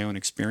know is my own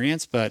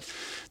experience, but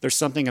there's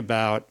something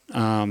about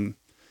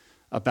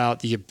about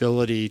the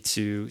ability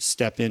to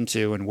step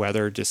into and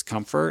weather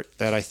discomfort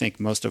that I think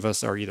most of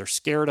us are either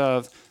scared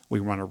of, we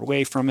run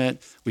away from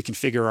it, we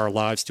configure our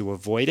lives to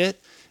avoid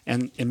it.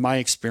 And in my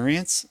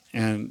experience,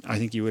 and I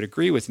think you would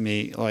agree with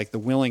me, like the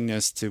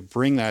willingness to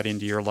bring that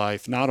into your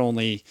life not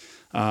only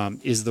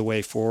is the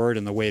way forward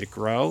and the way to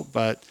grow,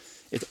 but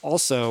it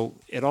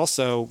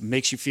also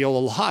makes you feel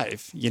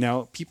alive. You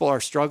know, people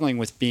are struggling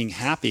with being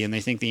happy, and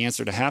they think the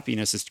answer to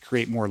happiness is to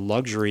create more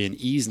luxury and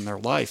ease in their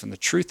life. And the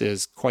truth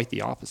is quite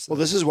the opposite. Well,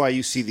 this is why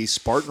you see these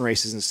Spartan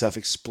races and stuff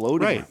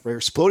exploding. Right. We're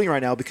exploding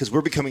right now because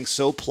we're becoming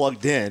so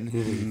plugged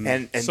in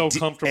and So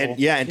comfortable.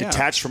 and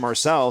detached from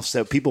ourselves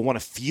that people want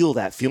to feel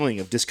that feeling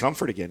of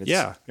discomfort again.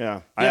 Yeah.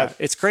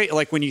 It's great.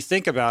 Like when you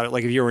think about it,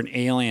 like if you were an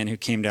alien who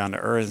came down to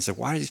Earth and said,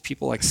 "Why are these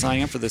people like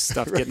signing up for this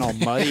stuff, getting all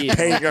muddy?" and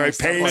all that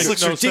stuff?" This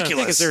looks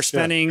ridiculous. Because they're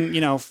spending,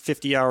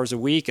 50 hours a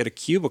week at a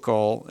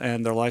cubicle,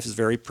 and their life is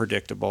very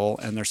predictable.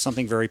 And there's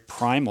something very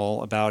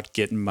primal about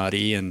getting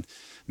muddy and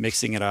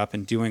mixing it up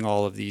and doing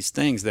all of these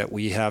things that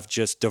we have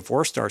just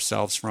divorced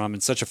ourselves from in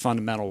such a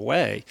fundamental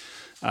way.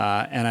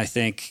 And I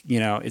think,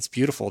 it's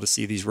beautiful to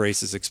see these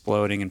races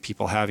exploding and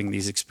people having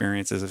these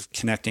experiences of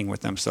connecting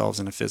with themselves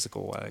in a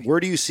physical way. Where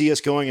do you see us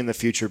going in the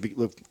future?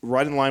 Look,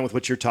 right in line with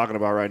what you're talking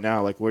about right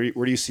now. Like, where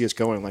do you see us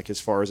going? Like,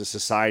 as far as a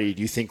society,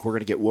 do you think we're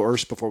going to get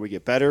worse before we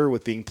get better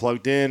with being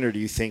plugged in? Or do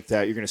you think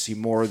that you're going to see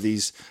more of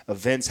these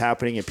events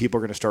happening and people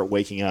are going to start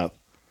waking up?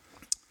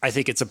 I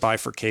think it's a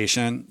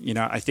bifurcation.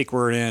 I think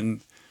we're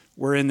in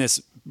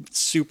this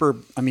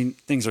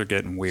things are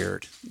getting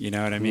weird. You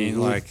know what I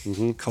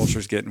mean?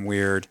 Culture's getting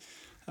weird.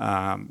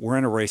 We're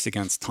in a race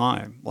against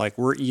time. Like,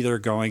 we're either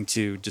going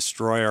to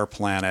destroy our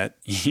planet,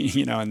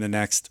 in the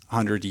next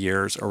 100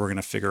 years, or we're going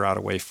to figure out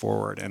a way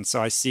forward. And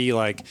so I see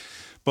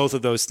both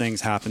of those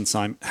things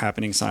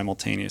happening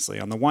simultaneously.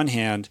 On the one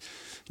hand,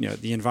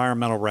 the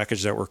environmental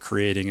wreckage that we're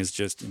creating is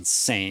just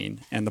insane.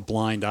 And the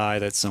blind eye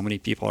that so many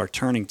people are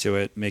turning to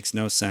it makes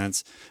no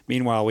sense.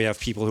 Meanwhile, we have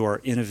people who are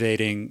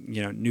innovating,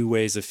 new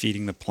ways of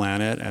feeding the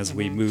planet as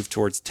we move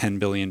towards 10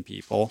 billion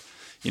people.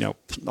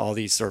 All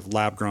these sort of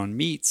lab-grown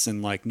meats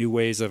and new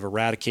ways of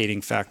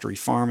eradicating factory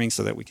farming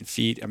so that we can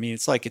feed.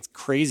 It's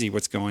crazy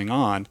what's going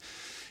on.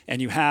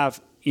 And you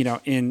have,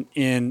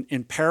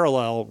 in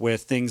parallel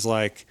with things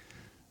like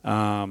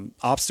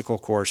obstacle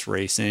course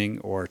racing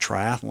or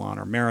triathlon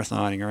or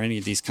marathoning or any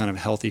of these kind of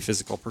healthy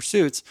physical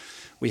pursuits,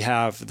 we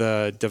have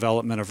the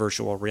development of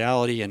virtual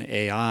reality and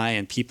AI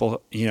and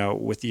people,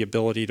 with the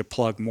ability to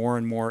plug more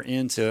and more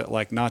into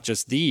not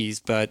just these,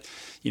 but,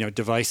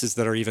 devices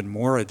that are even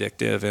more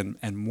addictive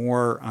and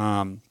more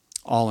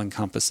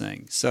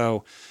all-encompassing.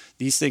 So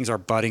these things are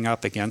butting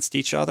up against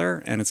each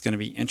other, and it's going to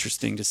be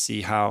interesting to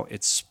see how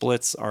it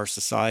splits our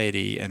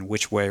society and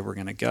which way we're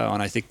going to go.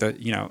 And I think that,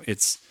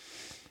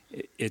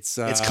 it's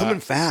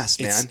coming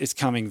fast, man. It's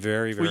coming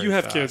very, very Well, you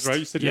have fast. kids, right?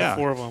 You said you have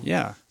 4 of them.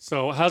 Yeah.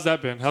 So how's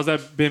that been? How's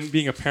that been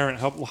being a parent?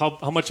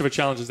 How much of a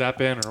challenge has that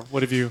been, or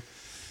what have you?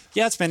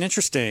 Yeah, it's been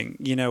interesting.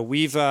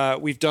 We've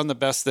done the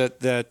best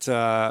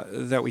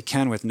that we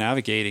can with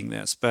navigating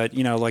this. But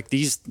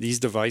these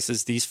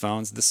devices, these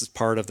phones, this is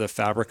part of the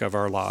fabric of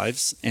our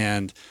lives.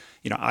 And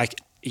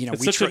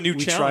It's such a new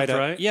challenge,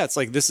 right? Yeah, it's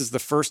this is the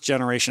first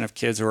generation of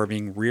kids who are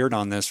being reared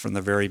on this from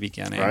the very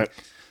beginning. Right.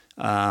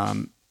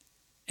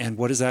 And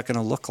what is that going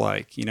to look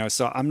like?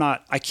 So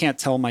I can't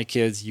tell my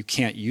kids you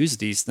can't use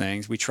these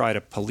things. We try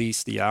to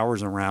police the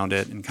hours around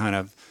it and kind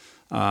of,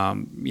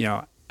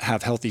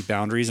 have healthy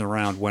boundaries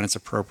around when it's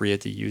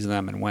appropriate to use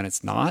them and when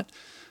it's not.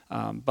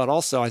 But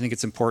also I think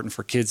it's important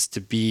for kids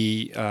to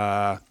be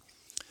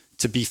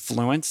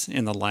fluent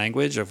in the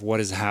language of what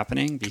is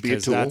happening,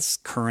 because that's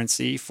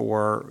currency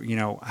for,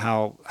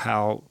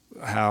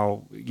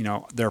 how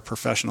their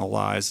professional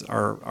lives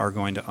are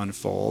going to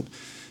unfold.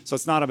 So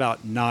it's not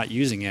about not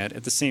using it.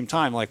 At the same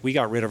time, we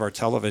got rid of our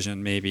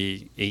television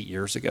maybe 8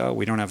 years ago.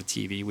 We don't have a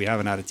TV. We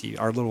haven't had a TV.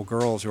 Our little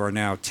girls who are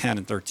now 10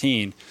 and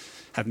 13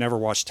 have never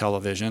watched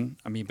television.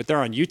 But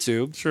they're on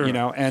YouTube, sure.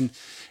 And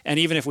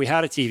even if we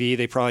had a TV,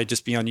 they'd probably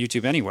just be on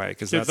YouTube anyway,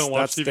 because they don't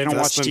watch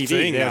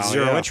TV. They have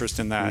zero interest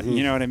in that. Mm-hmm.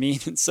 You know what I mean?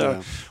 And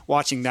so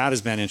watching that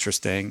has been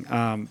interesting.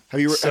 Have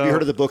you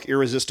heard of the book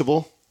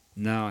Irresistible?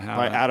 No, I haven't.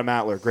 By Adam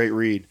Atler, great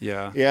read.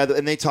 Yeah,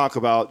 and they talk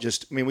about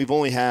we've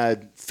only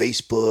had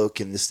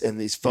Facebook and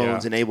these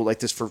phones enabled like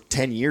this for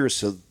 10 years,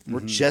 so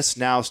we're just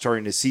now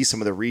starting to see some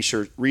of the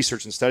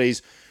research and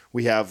studies.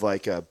 We have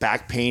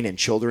back pain in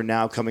children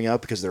now coming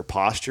up because of their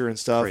posture and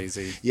stuff.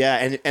 Crazy.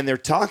 Yeah, and they're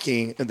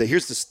talking. And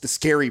here's the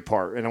scary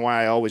part, and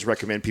why I always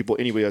recommend people,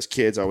 anybody who has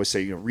kids, I always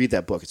say read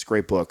that book. It's a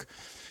great book.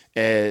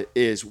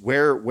 Is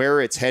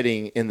where it's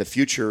heading in the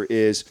future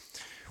is.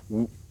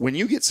 When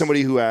you get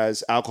somebody who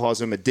has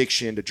alcoholism,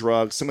 addiction to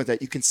drugs, something like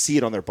that, you can see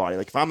it on their body.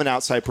 Like if I'm an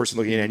outside person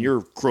looking in and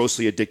you're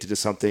grossly addicted to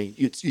something,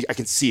 I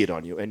can see it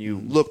on you. And you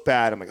look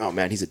bad. I'm like, oh,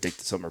 man, he's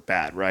addicted to something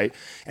bad, right?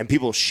 And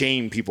people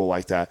shame people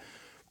like that.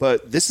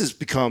 But this has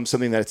become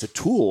something that it's a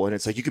tool, and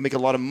it's like you can make a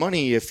lot of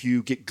money if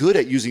you get good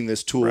at using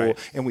this tool,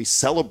 and we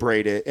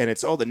celebrate it. And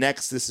it's,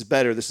 this is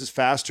better, this is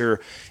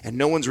faster. And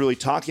no one's really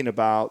talking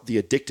about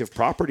the addictive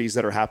properties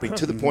that are happening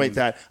to the point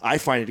that I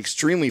find it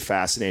extremely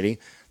fascinating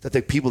that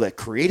the people that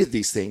created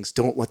these things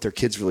don't let their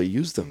kids really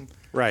use them.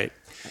 Right.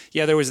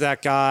 Yeah, there was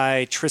that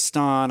guy,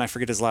 Tristan, I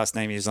forget his last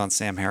name. He was on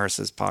Sam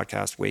Harris's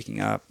podcast, Waking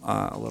Up,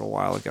 a little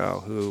while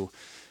ago, who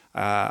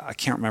I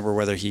can't remember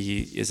whether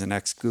he is an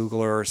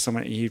ex-Googler or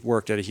someone. He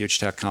worked at a huge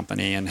tech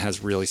company and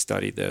has really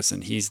studied this.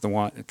 And he's the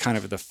one, kind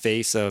of the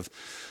face of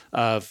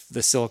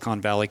the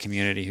Silicon Valley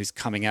community, who's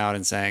coming out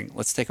and saying,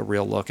 let's take a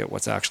real look at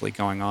what's actually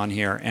going on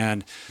here.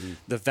 And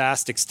the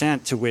vast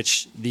extent to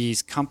which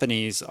these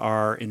companies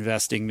are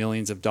investing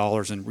millions of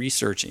dollars in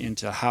research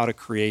into how to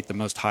create the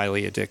most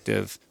highly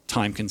addictive,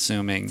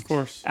 time-consuming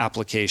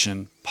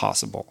application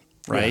possible,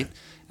 right? Yeah.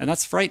 And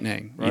that's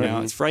frightening, you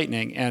know, it's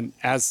frightening. And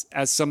as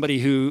somebody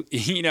who,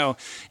 you know,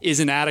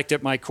 is an addict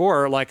at my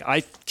core, like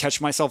I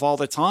catch myself all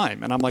the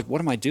time and I'm like, what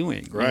am I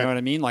doing? You know what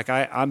I mean? Like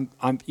I'm,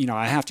 you know,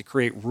 I have to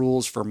create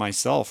rules for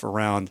myself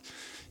around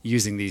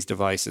using these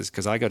devices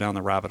because I go down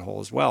the rabbit hole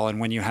as well. And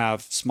when you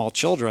have small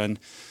children,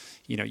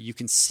 you know, you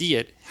can see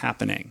it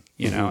happening,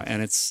 you know,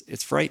 and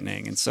it's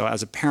frightening. And so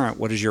as a parent,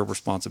 what is your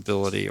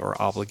responsibility or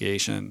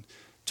obligation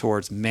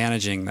towards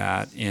managing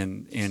that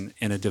in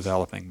a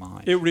developing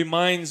mind? It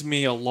reminds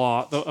me a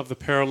lot of the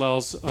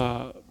parallels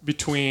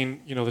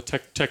between, you know, the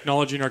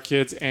technology in our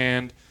kids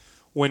and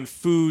when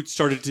food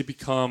started to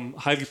become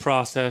highly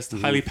processed,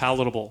 highly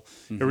palatable.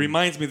 It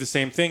reminds me of the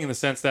same thing in the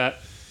sense that,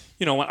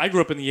 you know, when I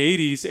grew up in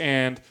the 80s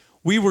and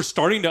we were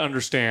starting to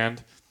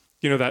understand,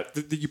 you know,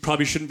 that you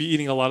probably shouldn't be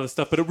eating a lot of the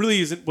stuff, but it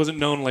really wasn't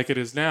known like it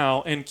is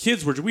now. And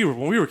kids when we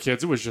were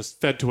kids, it was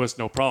just fed to us,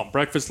 no problem.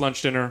 Breakfast,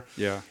 lunch, dinner.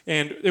 Yeah.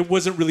 And it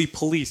wasn't really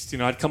policed. You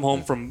know, I'd come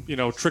home from, you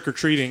know, trick or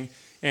treating,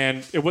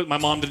 and my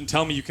mom didn't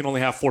tell me you can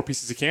only have 4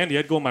 pieces of candy.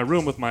 I'd go in my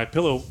room with my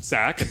pillow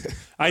sack. And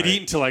I'd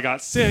eat until I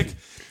got sick.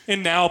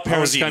 And now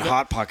parents eating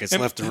Hot Pockets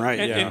left and right.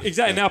 And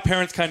exactly. And now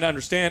parents kind of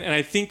understand. And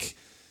I think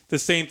the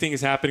same thing is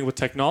happening with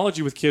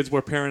technology with kids,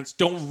 where parents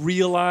don't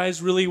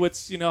realize really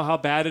what's, you know, how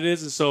bad it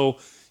is, and so,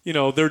 you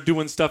know, they're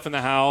doing stuff in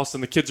the house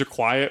and the kids are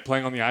quiet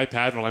playing on the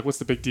iPad and they're like, what's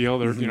the big deal?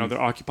 They're, you know,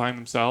 they're occupying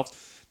themselves,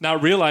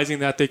 not realizing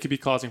that they could be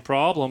causing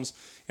problems.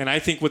 And I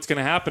think what's going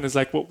to happen is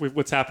like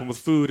what's happened with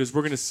food is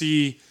we're going to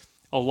see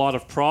a lot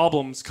of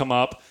problems come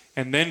up,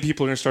 and then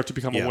people are going to start to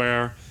become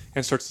aware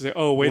and start to say,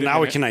 oh, wait a minute.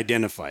 Now we can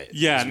identify it.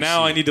 Yeah,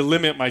 now I need to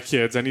limit my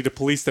kids. I need to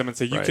police them and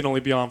say, you can only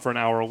be on for an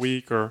hour a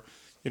week or,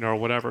 you know, or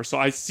whatever. So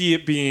I see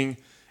it being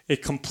a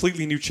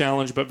completely new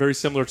challenge, but very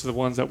similar to the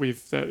ones that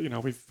we've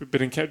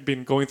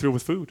been going through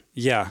with food.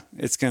 Yeah,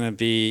 it's going to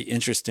be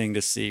interesting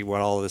to see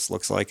what all of this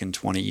looks like in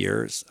 20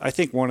 years. I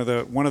think one of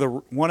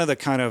the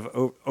kind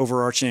of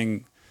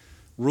overarching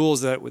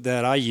rules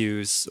that I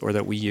use or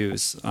that we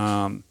use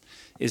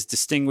is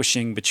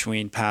distinguishing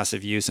between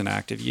passive use and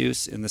active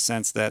use, in the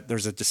sense that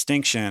there's a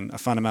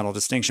fundamental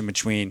distinction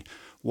between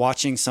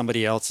watching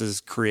somebody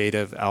else's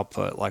creative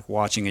output, like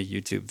watching a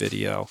YouTube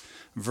video,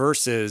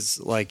 versus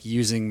like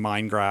using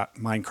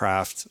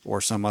Minecraft or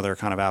some other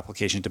kind of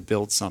application to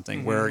build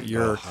something where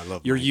you're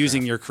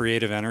using your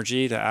creative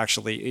energy to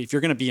actually, if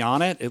you're going to be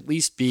on it, at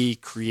least be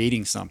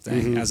creating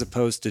something as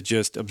opposed to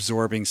just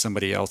absorbing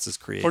somebody else's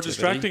creativity. Or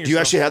distracting yourself. Do you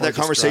actually have that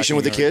conversation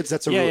with the kids?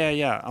 That's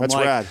yeah. That's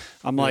rad.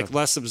 I'm like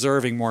less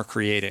observing, more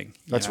creating.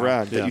 That's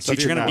rad. Yeah. So if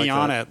you're going to be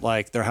on it,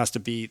 like there has to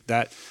be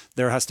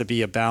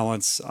a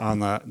balance on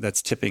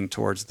that's tipping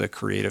towards the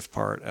creative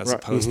part as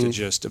opposed to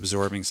just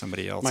absorbing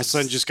somebody else. My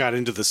son just got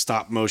into the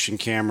stop motion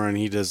camera and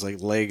he does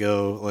like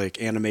Lego, like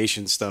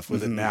animation stuff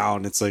with it now.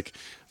 And it's like,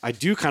 I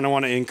do kind of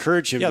want to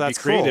encourage him to be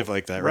creative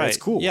like that, right? It's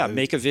cool. Yeah,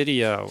 make a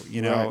video,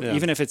 you know,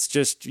 even if it's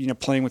just, you know,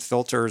 playing with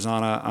filters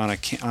on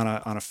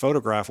a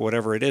photograph,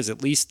 whatever it is,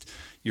 at least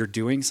you're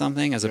doing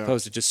something as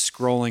opposed to just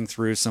scrolling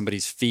through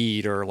somebody's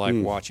feed or like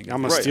watching.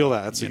 I'm gonna steal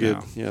that. That's a good.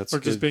 Yeah, or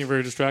just being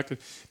very distracted.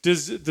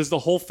 Does the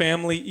whole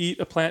family eat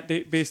a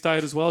plant-based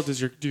diet as well?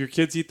 Do your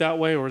kids eat that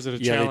way, or is it a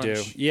challenge? Yeah,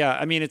 they do. Yeah,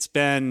 I mean, it's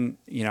been,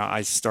 you know,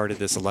 I started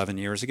this 11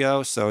 years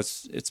ago, so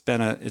it's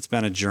been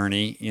a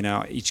journey. You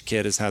know, each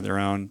kid has had their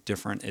own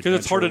different. Because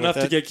it's hard enough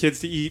to get kids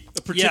to eat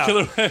a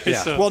particular way.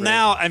 Yeah. So. Well,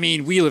 now, I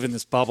mean, we live in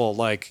this bubble.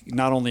 Like,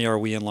 not only are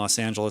we in Los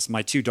Angeles,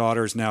 my 2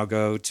 daughters now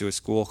go to a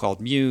school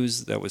called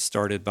Muse that was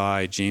started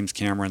by James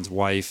Cameron's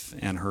wife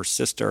and her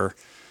sister.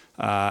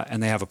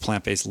 And they have a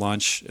plant-based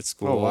lunch at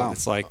school. Oh, wow.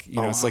 It's like,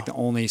 you know, it's like the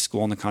only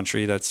school in the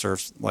country that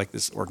serves like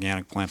this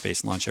organic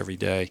plant-based lunch every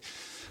day.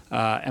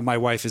 And my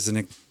wife is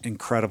an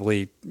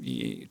incredibly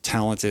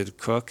talented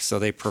cook, so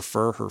they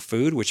prefer her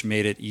food, which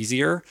made it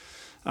easier.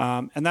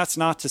 And that's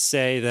not to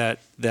say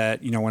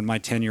that, you know, when my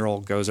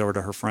 10-year-old goes over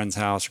to her friend's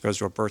house or goes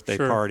to a birthday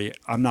party,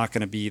 I'm not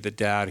going to be the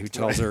dad who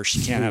tells her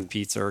she can't have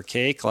pizza or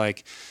cake.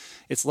 Like,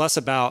 it's less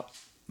about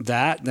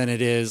that than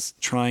it is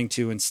trying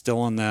to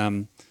instill in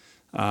them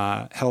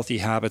healthy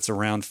habits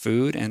around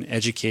food and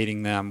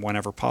educating them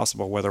whenever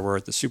possible, whether we're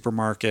at the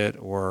supermarket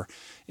or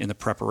in the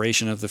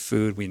preparation of the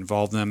food. We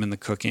involve them in the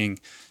cooking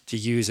to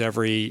use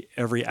every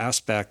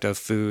aspect of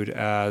food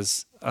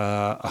as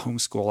a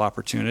homeschool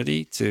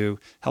opportunity to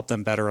help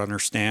them better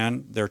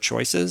understand their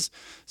choices,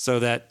 so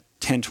that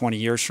 10, 20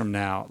 years from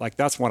now, like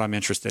that's what I'm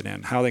interested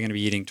in. How are they going to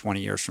be eating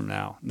 20 years from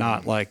now?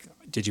 Not like,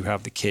 did you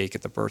have the cake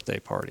at the birthday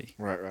party?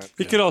 Right.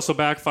 It could also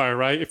backfire,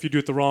 right? If you do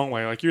it the wrong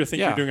way. Like you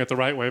think you're doing it the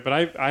right way. But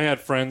I had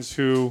friends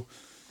who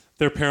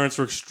their parents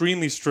were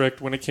extremely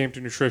strict when it came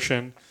to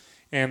nutrition.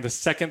 And the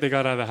second they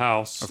got out of the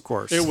house, of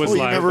course, it was you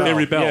like remember- they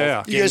rebelled.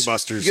 Yeah. You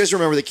guys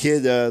remember the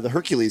kid, the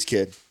Hercules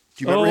kid?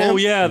 Do you remember him? Oh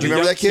yeah, Do you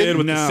the remember young that kid?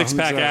 with No, the who's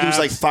six-pack that? abs. He was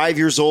like 5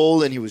 years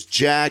old and he was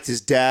jacked. His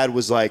dad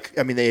was like,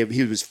 I mean,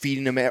 he was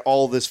feeding him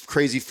all this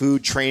crazy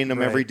food, training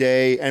him every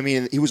day. I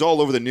mean, he was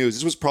all over the news.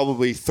 This was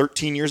probably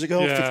 13 years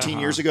ago, Yeah. 15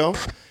 years ago.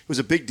 It was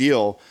a big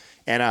deal.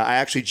 And I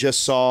actually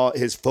just saw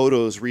his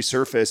photos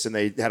resurface, and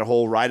they had a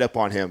whole write-up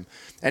on him.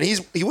 And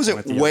he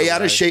wasn't way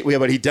out of shape,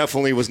 but he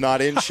definitely was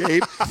not in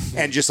shape.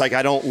 And just like,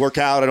 I don't work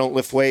out, I don't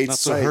lift weights. Not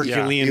so Like,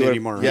 Herculean he would-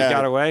 anymore. yeah.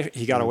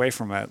 He got away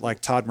from it,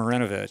 like Todd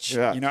Marinovich.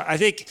 Yeah. You know, I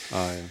think,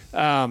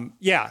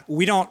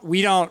 we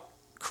don't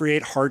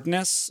create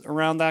hardness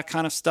around that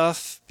kind of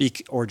stuff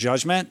or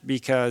judgment,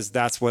 because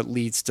that's what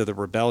leads to the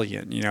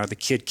rebellion. You know, the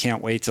kid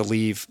can't wait to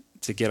leave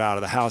to get out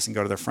of the house and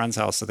go to their friend's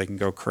house so they can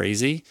go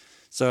crazy.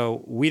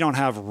 So we don't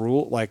have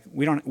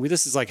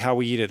this is like how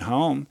we eat at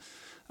home.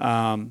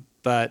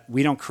 But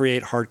we don't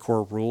create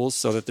hardcore rules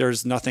so that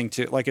there's nothing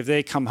to, like, if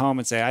they come home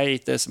and say, I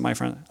ate this, and my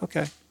friend,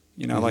 okay.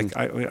 You know, like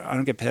I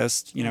don't get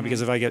pissed, you know,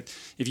 because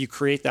if you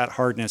create that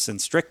hardness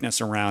and strictness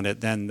around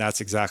it, then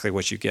that's exactly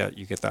what you get.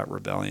 You get that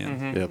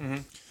rebellion. Yep.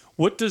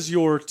 What does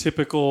your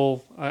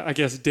typical, I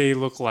guess, day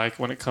look like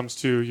when it comes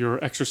to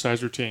your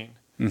exercise routine?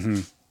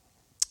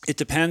 It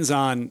depends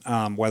on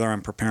whether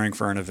I'm preparing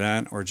for an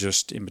event or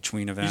just in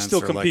between events.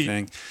 still or compete?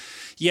 Like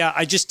yeah,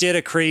 I just did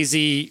a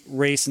crazy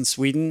race in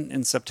Sweden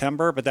in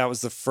September, but that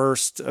was the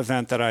first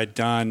event that I'd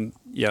done.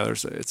 Yeah,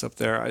 it's up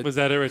there. Was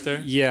that it right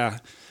there? Yeah.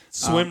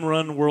 Swim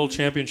Run World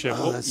Championship.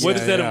 What does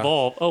that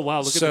involve? Oh,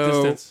 wow. Look at the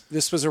distance.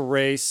 This was a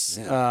race.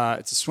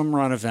 It's a swim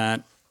run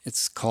event.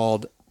 It's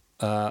called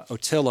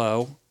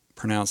Otillo,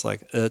 pronounced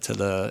like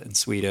Ötila in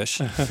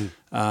Swedish.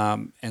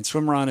 And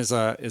swim run is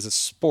a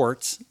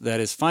sport that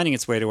is finding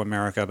its way to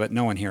America, but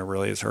no one here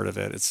really has heard of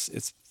it.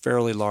 It's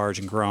fairly large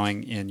and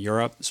growing in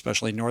Europe,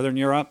 especially Northern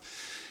Europe.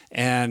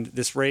 And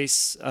this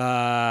race,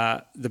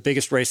 the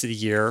biggest race of the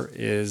year,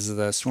 is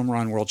the Swim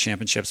Run World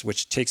Championships,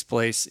 which takes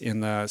place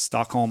in the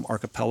Stockholm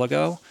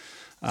archipelago.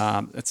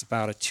 It's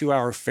about a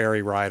 2-hour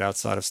ferry ride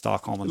outside of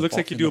Stockholm. It looks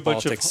like you do a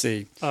bunch of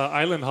Sea.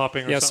 island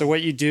hopping or Yeah, something. so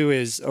what you do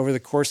is, over the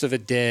course of a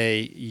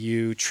day,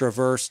 you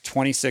traverse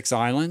 26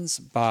 islands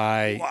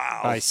by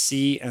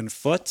sea and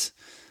foot.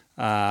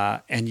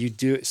 And you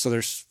do, so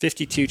there's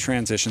 52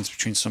 transitions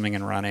between swimming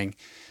and running.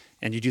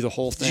 And you do the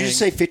whole thing. Did you just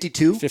say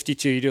 52?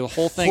 52. You do the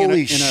whole thing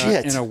Holy in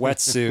shit. a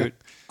wetsuit,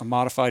 a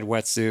modified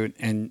wetsuit,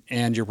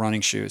 and your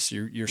running shoes.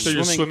 You're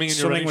swimming in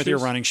your running with your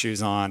shoes? running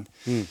shoes on.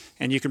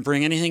 And you can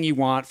bring anything you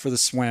want for the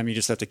swim. You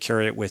just have to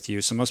carry it with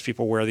you. So most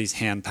people wear these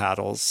hand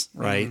paddles,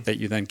 right, that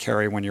you then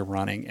carry when you're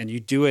running. And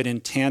you do it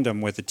in tandem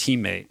with a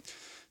teammate.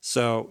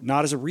 So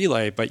not as a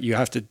relay, but you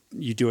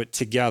do it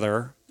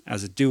together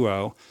as a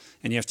duo.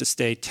 And you have to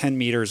stay 10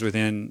 meters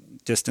within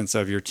distance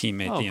of your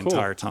teammate the cool.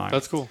 entire time.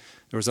 That's cool.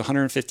 There was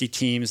 150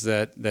 teams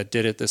that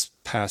did it this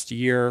past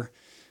year.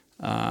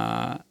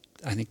 I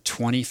think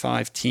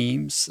 25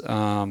 teams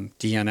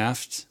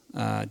DNF'd,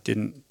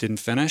 didn't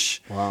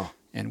finish. Wow.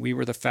 And we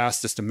were the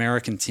fastest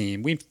American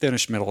team. We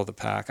finished middle of the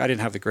pack. I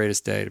didn't have the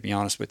greatest day, to be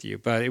honest with you,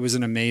 but it was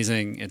an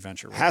amazing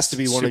adventure. Has to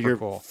be one of Super your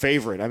cool.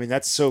 favorite. I mean,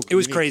 that's so. It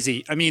was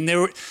crazy. I mean,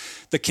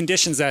 the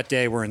conditions that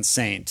day were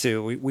insane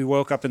too. We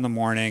woke up in the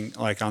morning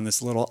like on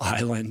this little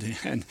island,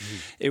 and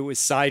it was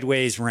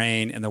sideways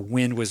rain, and the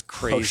wind was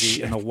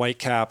crazy, and the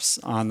whitecaps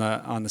on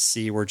the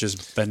sea were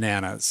just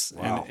bananas.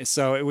 Wow. And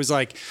so it was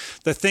like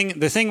the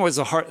thing was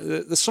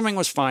the swimming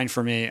was fine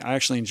for me. I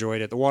actually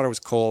enjoyed it. The water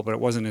was cold, but it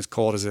wasn't as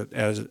cold as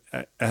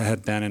it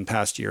had been in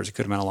past years. It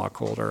could have been a lot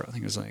colder. I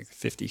think it was like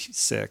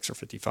 56 or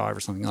 55 or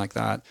something like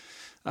that.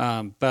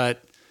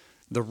 But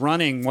the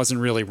running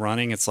wasn't really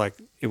running. It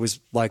was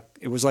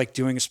like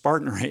doing a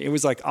Spartan race. It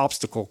was like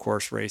obstacle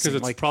course racing. Because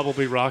it's like,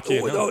 probably rocky.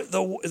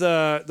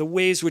 the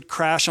waves would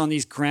crash on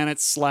these granite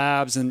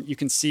slabs, and you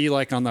can see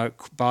like on the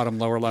bottom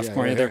lower left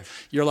corner there,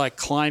 you're like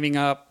climbing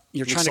up.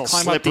 You're trying to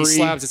climb up these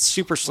slabs. It's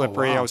super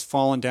slippery. I was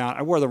falling down.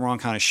 I wore the wrong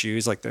kind of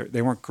shoes. Like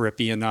they weren't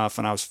grippy enough,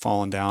 and I was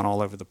falling down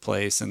all over the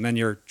place. And then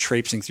you're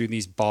traipsing through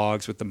these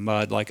bogs with the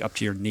mud like up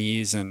to your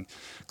knees. And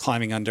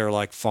climbing under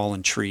like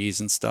fallen trees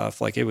and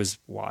stuff. Like it was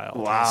wild.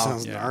 Wow.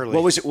 Sounds gnarly.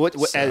 What was it? What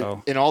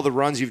So- in all the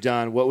runs you've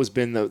done? What was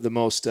been the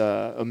most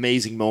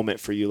amazing moment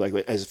for you? Like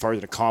as far as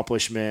an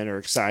accomplishment or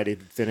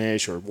excited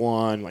finish or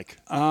one? Like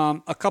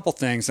A couple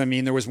things. I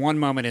mean, there was one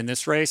moment in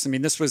this race. I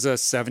mean, this was a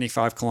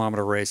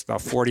 75-kilometer race,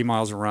 about 40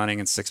 miles of running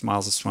and 6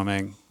 miles of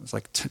swimming. It was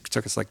like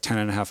took us like 10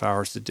 and a half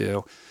hours to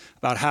do.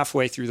 About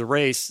halfway through the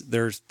race,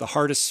 there's the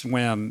hardest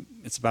swim.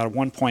 It's about a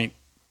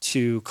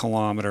 1.2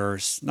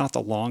 kilometers, not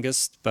the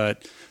longest,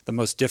 but the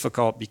most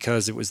difficult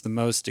because it was the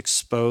most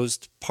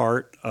exposed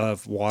part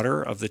of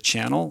water of the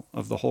channel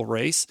of the whole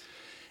race.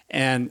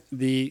 And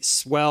the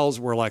swells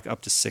were like up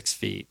to 6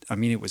 feet. I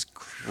mean, it was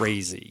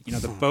crazy. You know,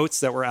 the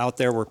boats that were out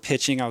there were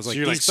pitching. I was like,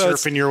 You're like these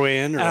boats, surfing your way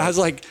in? Or and I was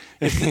like,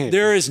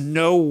 there is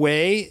no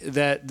way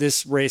that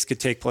this race could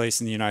take place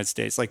in the United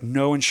States. Like,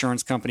 no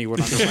insurance company would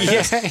underwrite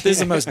this. This is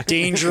the most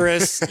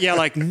dangerous. Yeah,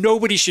 like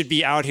nobody should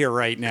be out here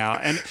right now.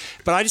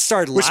 But I just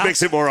started laughing. Which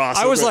makes it more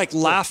awesome. I was like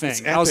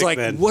laughing. I was epic like,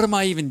 then. what am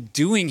I even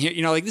doing here?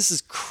 You know, like this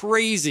is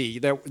crazy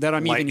that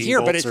I'm Lightning even here.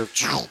 bolts are-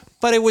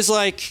 But it was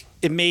like,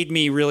 it made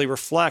me really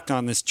reflect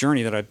on this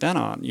journey that I've been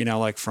on, you know,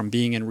 like from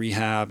being in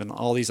rehab and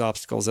all these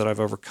obstacles that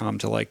I've overcome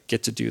to like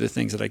get to do the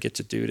things that I get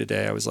to do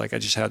today. I was like, I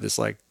just had this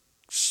like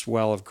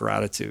swell of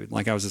gratitude.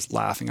 Like I was just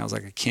laughing. I was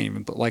like, I can't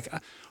even, but like,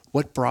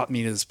 what brought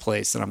me to this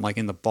place that I'm like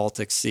in the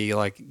Baltic Sea,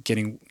 like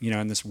getting, you know,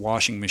 in this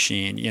washing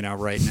machine, you know,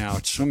 right now,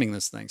 swimming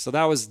this thing. So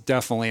that was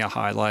definitely a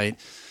highlight.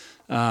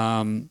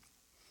 In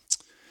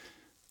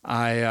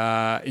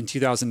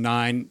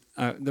 2009,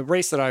 the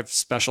race that I've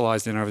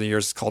specialized in over the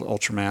years is called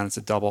Ultraman. It's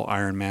a double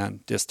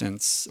Ironman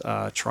distance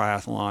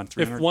triathlon.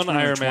 If one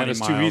Ironman is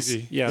too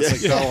easy. Yeah,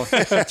 it's like double,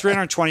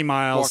 320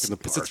 miles. Walk in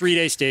the It's a park.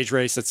 3-day stage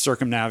race that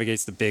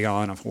circumnavigates the Big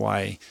Island of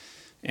Hawaii.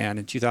 And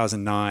in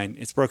 2009,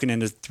 it's broken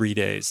into 3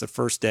 days. The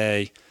first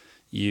day,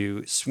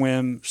 you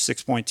swim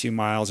 6.2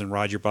 miles and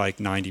ride your bike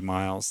 90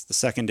 miles. The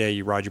second day,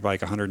 you ride your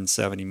bike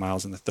 170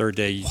 miles. And the third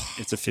day,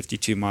 it's a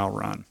 52-mile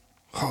run,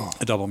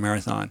 a double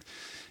marathon.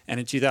 And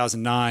in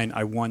 2009,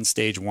 I won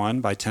stage 1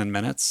 by 10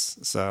 minutes.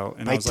 So,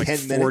 and By I was like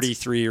 10 minutes?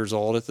 43 years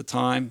old at the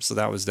time. So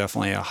that was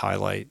definitely a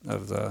highlight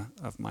of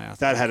my athletic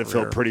that had to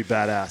feel career. pretty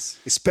badass,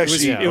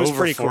 especially. It was over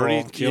pretty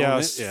 40, cool. killing Yeah, I it?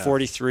 was Yeah.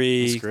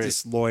 43, That's great.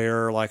 this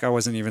lawyer. Like I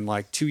wasn't even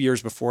like 2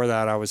 years before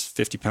that, I was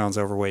 50 pounds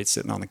overweight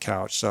sitting on the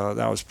couch. So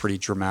that was a pretty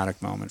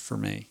dramatic moment for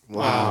me.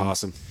 Wow.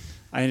 Awesome.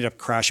 I ended up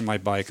crashing my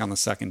bike on the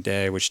second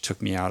day, which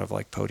took me out of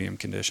like podium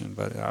condition,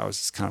 but I was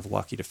just kind of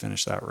lucky to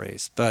finish that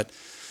race. But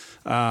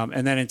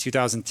and then in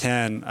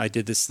 2010, I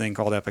did this thing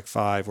called Epic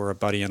 5, where a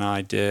buddy and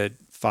I did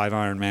 5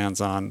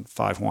 Ironmans on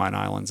 5 Hawaiian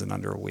Islands in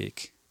under a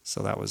week.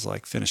 So that was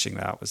like finishing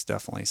that was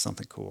definitely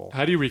something cool.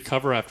 How do you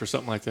recover after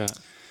something like that?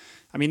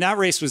 I mean, that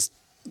race was,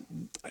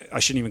 I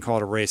shouldn't even call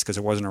it a race because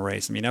it wasn't a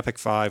race. I mean, Epic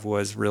 5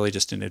 was really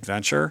just an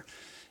adventure.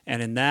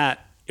 And in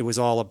that, it was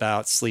all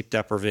about sleep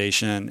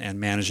deprivation and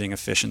managing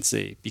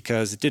efficiency,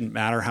 because it didn't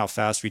matter how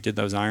fast we did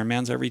those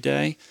Ironmans every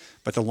day,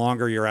 but the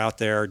longer you're out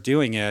there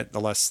doing it,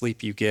 the less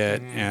sleep you get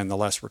and the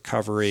less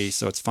recovery.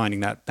 So it's finding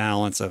that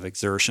balance of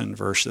exertion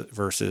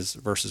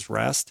versus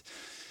rest,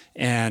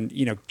 and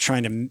you know,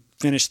 trying to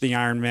finish the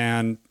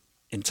Ironman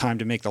in time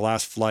to make the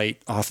last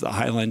flight off the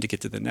island to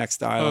get to the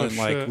next island.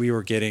 Like shit. we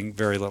were getting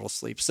very little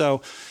sleep.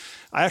 So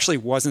I actually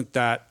wasn't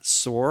that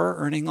sore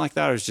or anything like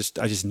that. I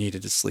just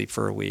needed to sleep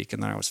for a week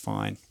and then I was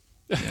fine.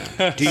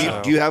 Do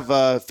you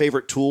have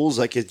favorite tools?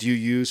 Like, do you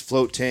use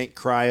float tank,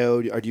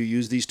 cryo? Or do you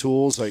use these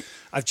tools? Like,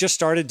 I've just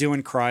started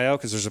doing cryo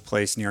because there's a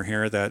place near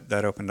here that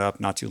opened up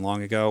not too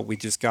long ago. We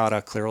just got a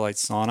Clearlight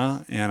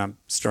sauna, and I'm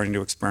starting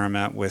to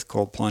experiment with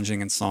cold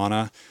plunging and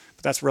sauna.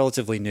 But that's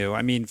relatively new.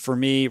 I mean, for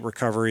me,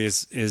 recovery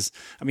is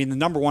I mean, the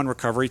number one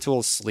recovery tool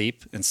is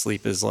sleep, and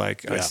sleep is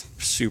like a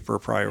super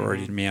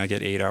priority to me. I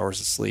get 8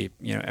 hours of sleep,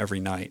 you know, every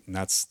night, and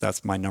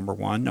that's my number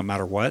one, no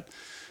matter what.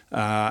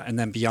 And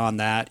then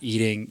beyond that,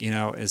 eating, you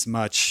know, as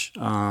much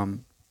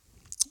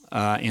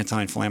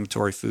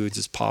anti-inflammatory foods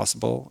as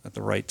possible at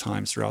the right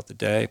times throughout the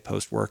day,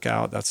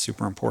 post-workout. That's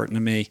super important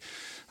to me.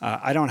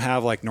 I don't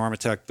have like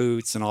Normatec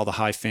boots and all the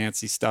high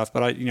fancy stuff,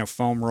 but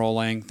foam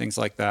rolling, things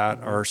like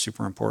that are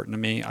super important to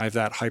me. I have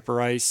that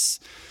Hyperice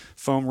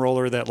foam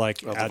roller that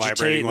like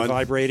agitate, the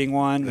vibrating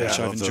one, which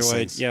I've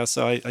enjoyed. Yeah,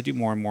 so I do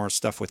more and more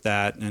stuff with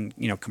that, and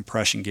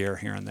compression gear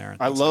here and there.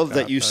 And I love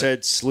that you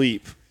said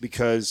sleep,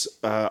 because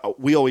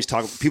we always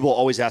talk. People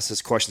always ask us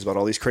questions about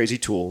all these crazy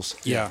tools.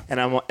 Yeah, and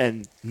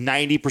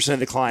 90% of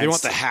the clients they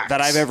want the hacks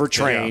that I've ever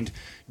trained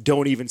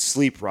don't even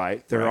sleep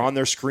right. They're on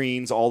their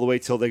screens all the way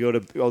till they go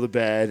to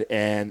bed,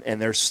 and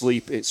their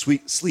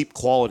sleep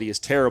quality is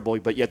terrible.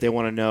 But yet they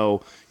want to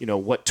know,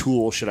 what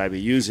tool should I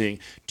be using?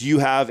 Do you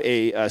have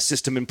a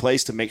system in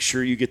place to make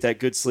sure you get that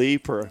good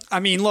sleep? Or I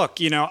mean, look,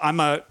 I'm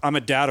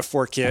a dad of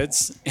 4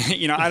 kids.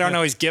 I don't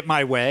always get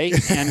my way,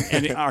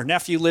 and our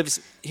nephew lives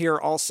here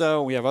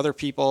also. We have other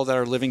people that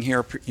are living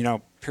here,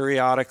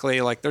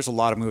 periodically. Like, there's a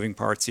lot of moving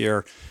parts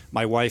here.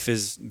 My wife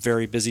is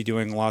very busy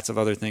doing lots of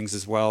other things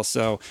as well.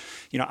 So,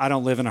 I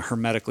don't live in a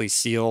hermetically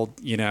sealed,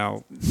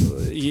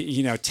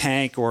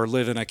 tank or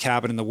live in a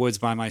cabin in the woods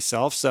by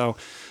myself. So,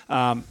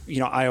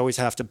 I always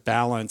have to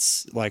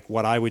balance like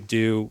what I would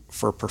do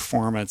for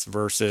performance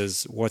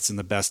versus what's in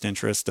the best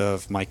interest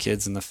of my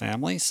kids and the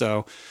family.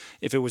 So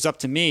if it was up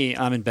to me,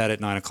 I'm in bed at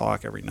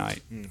 9:00 every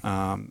night,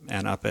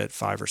 and up at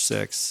 5 or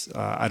 6.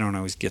 I don't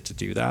always get to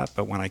do that,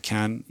 but when I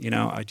can,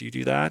 I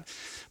do that.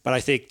 But I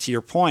think to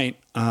your point,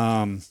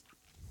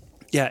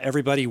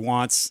 everybody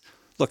wants,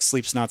 look,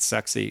 sleep's not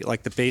sexy.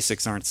 Like the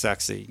basics aren't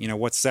sexy.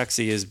 What's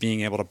sexy is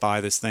being able to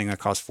buy this thing that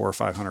costs $400 or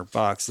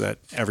 $500 that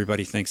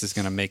everybody thinks is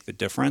going to make the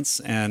difference.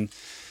 And,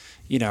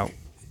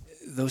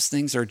 those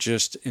things are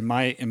just, in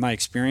my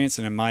experience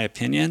and in my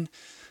opinion,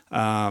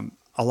 a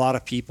lot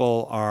of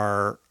people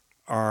are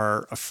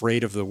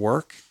afraid of the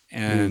work.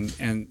 And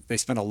they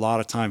spend a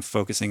lot of time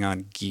focusing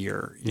on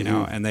gear,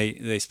 and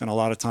they spend a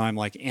lot of time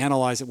like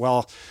analyzing.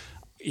 Well,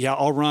 yeah,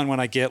 I'll run when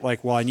I get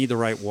like, well, I need the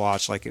right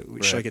watch. Like,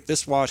 should I get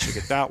this watch? Should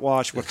I get that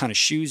watch? What kind of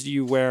shoes do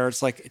you wear?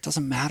 It's like, it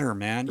doesn't matter,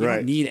 man. You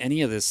don't need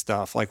any of this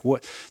stuff. Like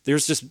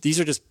these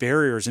are just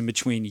barriers in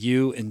between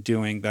you and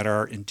doing that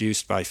are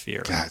induced by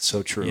fear. God,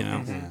 so true.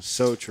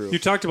 So true. You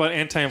talked about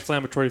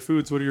anti-inflammatory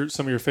foods. What are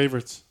some of your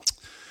favorites?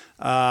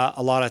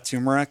 A lot of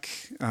turmeric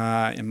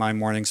in my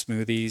morning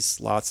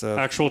smoothies. Lots of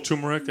actual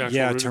turmeric. The actual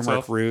root turmeric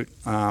itself? root.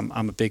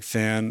 I'm a big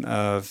fan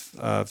of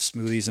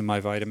smoothies in my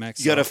Vitamix.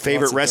 You got a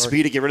favorite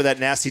recipe to get rid of that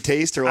nasty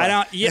taste, or what?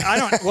 I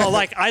don't. Well,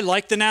 like I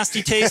like the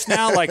nasty taste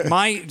now. Like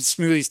my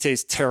smoothies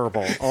taste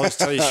terrible. I'll just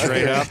tell you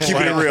straight up.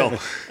 Keeping it real.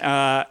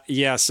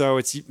 So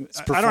it's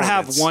I don't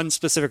have one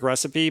specific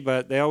recipe,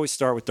 but they always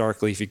start with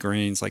dark leafy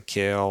greens like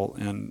kale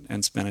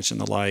and spinach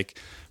and the like.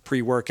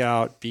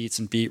 Pre-workout beets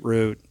and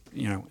beetroot.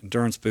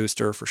 Endurance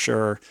booster for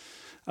sure.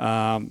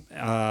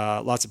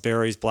 Lots of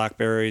berries,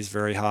 blackberries,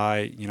 very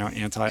high,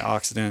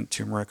 antioxidant,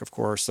 turmeric, of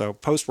course. So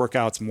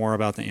post-workout's more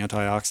about the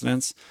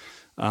antioxidants.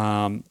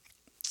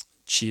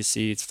 Chia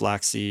seeds,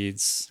 flax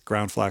seeds,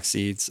 ground flax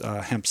seeds,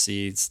 hemp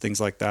seeds, things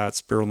like that.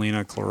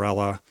 Spirulina,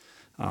 chlorella,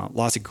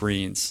 lots of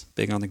greens,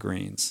 big on the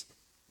greens.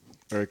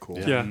 Very cool.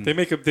 Yeah, they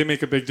make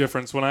a big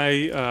difference. When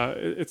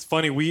it's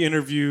funny, we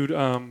interviewed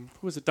who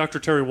was it, Dr.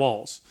 Terry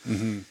Walls,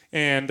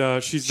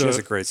 and she has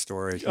a great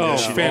story. Oh,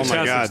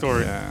 fantastic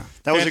story! Yeah.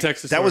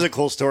 That was a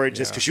cool story,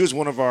 just because she was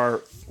one of our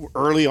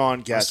early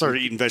on guests. I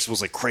started eating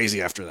vegetables like crazy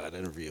after that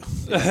interview.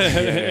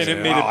 And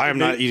it made I am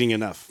not eating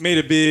enough. Made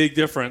a big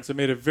difference. It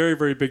made a very,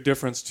 very big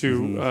difference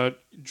to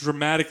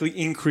dramatically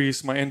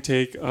increase my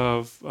intake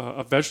of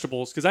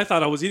vegetables, because I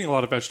thought I was eating a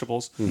lot of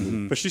vegetables,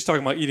 but she's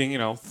talking about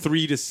eating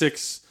 3 to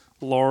 6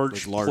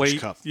 large plate,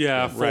 cup.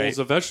 fulls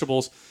of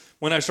vegetables.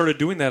 When I started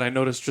doing that, I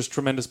noticed just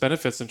tremendous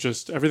benefits and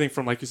just everything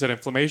from, like you said,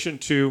 inflammation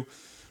to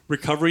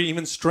recovery,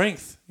 even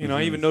strength.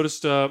 I even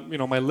noticed,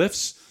 my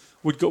lifts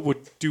would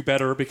do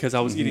better because I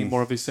was eating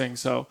more of these things.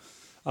 So,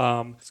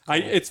 cool.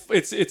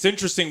 It's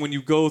interesting when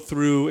you go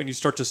through and you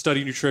start to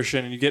study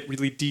nutrition and you get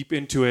really deep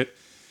into it.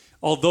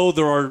 Although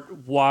there are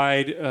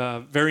wide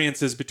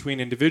variances between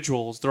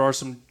individuals, there are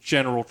some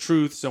general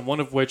truths, and one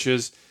of which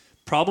is,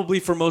 probably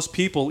for most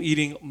people,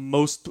 eating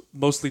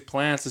mostly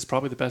plants is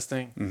probably the best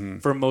thing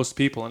for most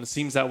people, and it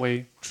seems that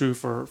way true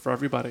for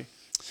everybody.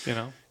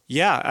 Yeah,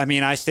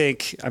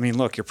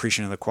 look, you're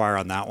preaching to the choir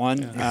on that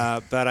one. Yeah.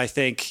 But I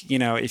think,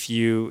 if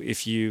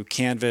you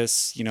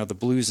canvas, the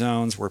blue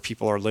zones where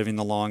people are living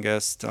the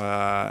longest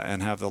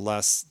and have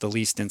the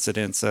least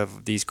incidence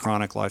of these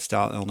chronic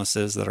lifestyle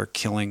illnesses that are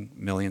killing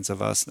millions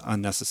of us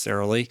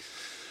unnecessarily.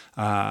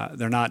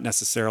 They're not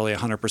necessarily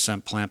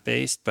 100%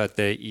 plant-based, but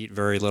they eat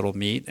very little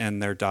meat,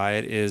 and their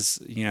diet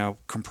is,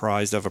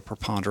 comprised of a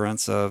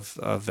preponderance of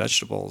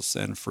vegetables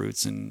and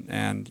fruits and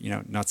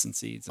nuts and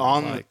seeds.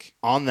 And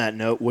on that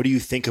note, what do you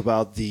think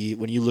about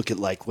when you look at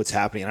like what's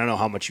happening? I don't know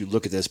how much you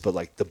look at this, but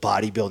like the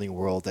bodybuilding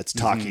world that's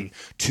talking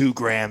 2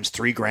 grams,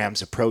 3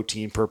 grams of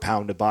protein per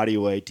pound of body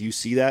weight. Do you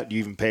see that? Do you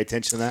even pay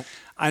attention to that?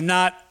 I'm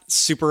not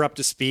super up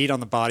to speed on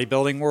the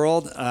bodybuilding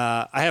world.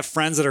 I have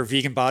friends that are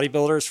vegan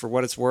bodybuilders, for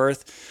what it's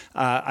worth.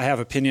 I have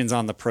opinions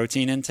on the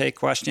protein intake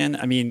question.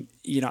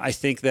 I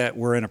think that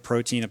we're in a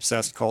protein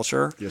obsessed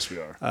culture. Yes, we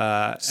are.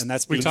 And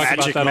that's we talk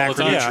about that all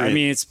the time.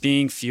 Yeah, it's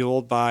being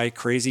fueled by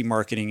crazy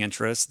marketing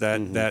interests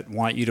that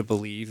want you to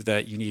believe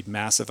that you need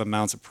massive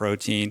amounts of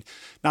protein,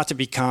 not to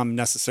become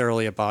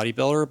necessarily a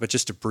bodybuilder, but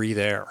just to breathe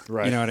air.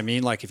 Right. You know what I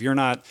mean? Like if you're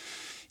not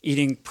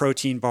eating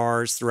protein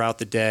bars throughout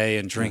the day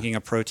and drinking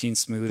a protein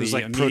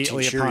smoothie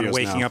immediately upon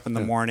waking up in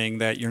the morning,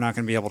 that you're not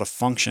going to be able to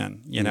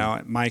function.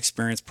 My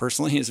experience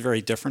personally is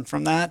very different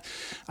from that.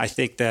 I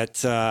think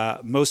that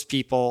most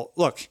people,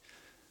 look,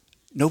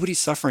 nobody's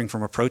suffering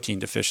from a protein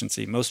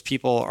deficiency. Most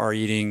people are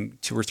eating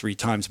 2 or 3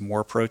 times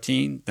more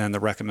protein than the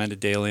recommended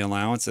daily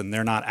allowance, and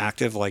they're not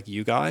active like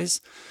you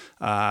guys.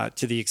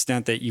 To the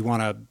extent that you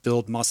want to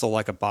build muscle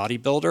like a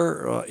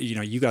bodybuilder,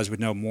 you guys would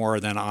know more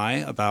than I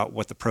about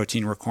what the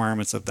protein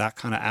requirements of that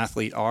kind of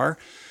athlete are.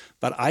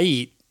 But I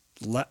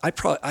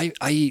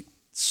eat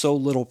so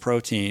little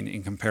protein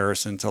in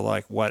comparison to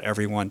like what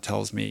everyone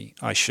tells me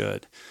I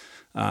should.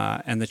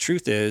 And the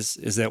truth is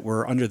that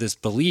we're under this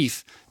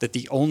belief that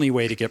the only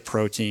way to get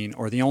protein,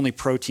 or the only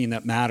protein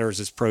that matters,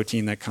 is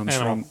protein that comes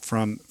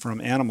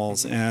from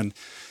animals. And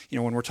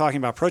when we're talking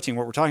about protein,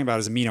 what we're talking about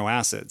is amino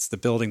acids, the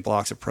building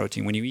blocks of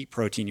protein. When you eat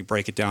protein, you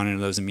break it down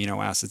into those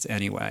amino acids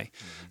anyway.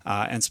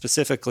 And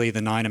specifically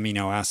the 9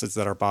 amino acids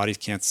that our bodies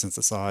can't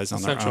synthesize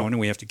on their own, and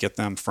we have to get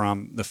them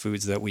from the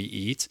foods that we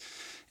eat.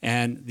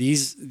 And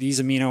these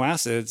amino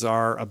acids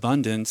are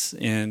abundant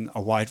in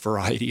a wide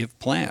variety of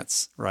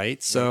plants,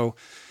 right? So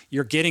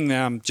you're getting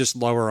them just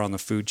lower on the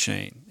food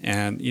chain.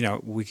 And,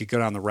 we could go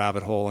down the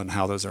rabbit hole and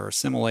how those are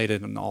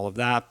assimilated and all of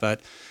that.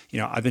 But,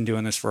 I've been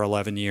doing this for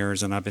 11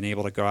 years, and I've been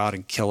able to go out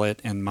and kill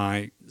it in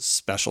my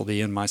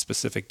specialty and my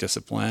specific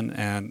discipline.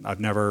 And I've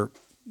never,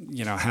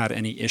 had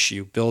any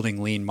issue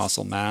building lean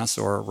muscle mass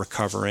or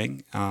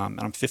recovering. And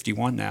I'm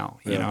 51 now,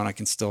 and I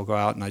can still go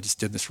out, and I just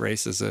did this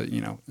race as a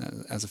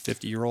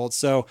 50-year-old.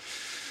 So,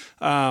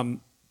 I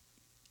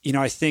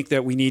think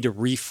that we need to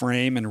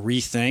reframe and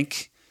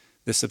rethink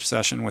this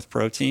obsession with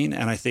protein.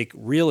 And I think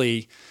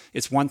really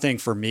it's one thing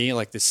for me,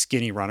 like the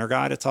skinny runner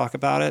guy, to talk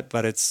about it,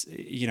 but it's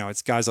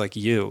guys like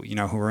you,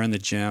 who are in the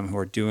gym, who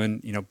are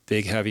doing,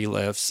 big, heavy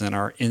lifts and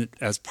are in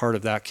as part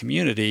of that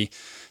community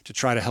to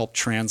try to help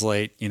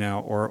translate,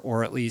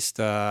 or at least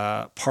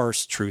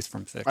parse truth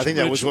from fiction. I think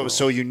that was what was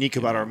so unique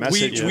about our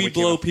message. We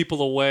blow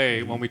people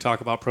away when we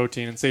talk about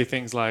protein and say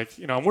things like,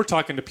 and we're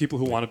talking to people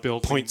who want to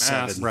build lean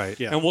mass. Right.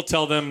 Yeah. And we'll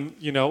tell them,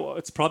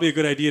 it's probably a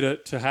good idea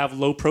to have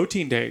low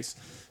protein days,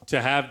 to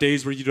have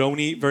days where you don't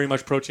eat very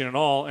much protein at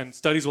all. And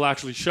studies will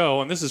actually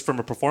show, and this is from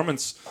a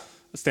performance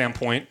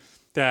standpoint,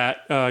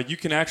 that you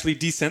can actually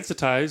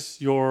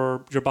desensitize,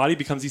 your body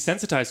becomes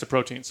desensitized to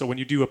protein. So when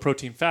you do a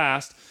protein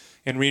fast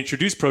and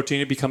reintroduce protein,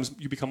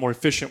 you become more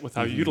efficient with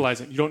how you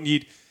utilize it. You don't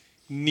need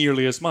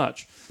nearly as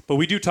much. But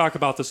we do talk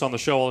about this on the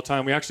show all the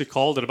time. We actually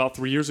called it about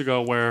 3 years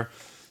ago, where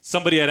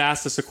somebody had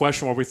asked us a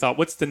question where we thought,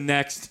 what's the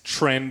next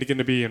trend going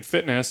to be in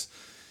fitness?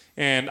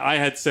 And I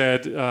had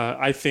said,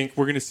 I think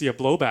we're going to see a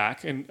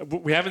blowback. And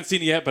we haven't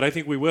seen it yet, but I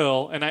think we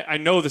will. And I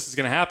know this is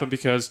going to happen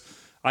because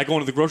I go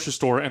into the grocery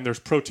store and there's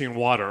protein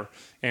water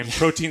and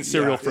protein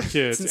cereal for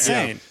kids. It's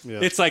insane.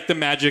 And it's like the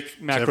magic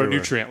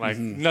macronutrient. Like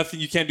nothing,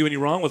 you can't do any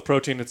wrong with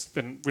protein.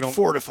 We don't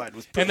fortified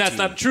with protein. And that's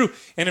not true.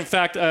 And in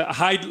fact,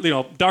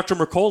 Dr.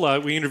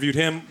 Mercola, we interviewed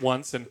him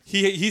once, and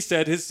he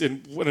said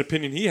one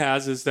opinion he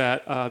has is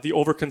that the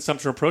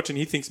overconsumption of protein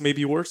he thinks may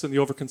be worse than the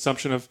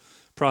overconsumption of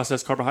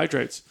processed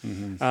carbohydrates.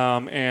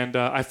 And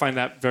I find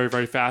that very,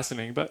 very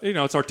fascinating. But,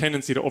 it's our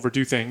tendency to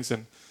overdo things,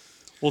 and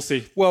we'll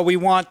see. Well, we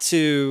want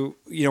to,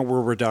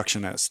 we're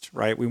reductionist,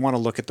 right? We want to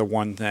look at the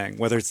one thing,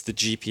 whether it's the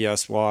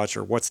GPS watch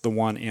or what's the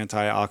one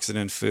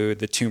antioxidant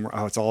food,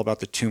 it's all about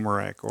the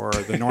turmeric or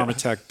the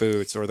Normatec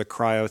boots or the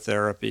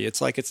cryotherapy.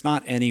 It's like, it's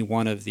not any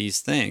one of these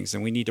things.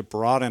 And we need to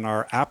broaden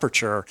our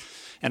aperture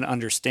and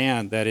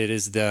understand that it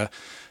is the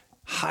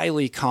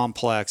highly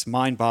complex,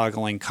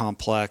 mind-boggling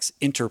complex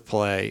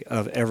interplay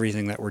of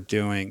everything that we're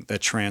doing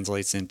that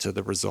translates into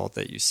the result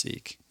that you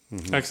seek.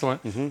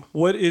 Excellent.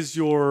 What is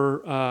your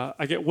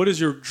what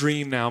is your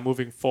dream now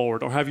moving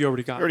forward, or have you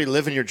already got? You're already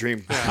living your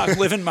dream. I'm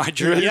living my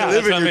dream. You're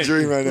living your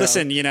dream right now.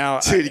 Listen, dude,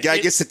 the guy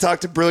gets to talk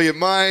to brilliant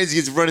minds.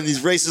 He's running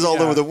these races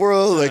all over the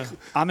world. Like,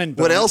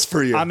 what else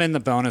for you? I'm in the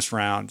bonus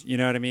round. You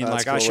know what I mean?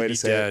 That's like, I should be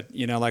dead.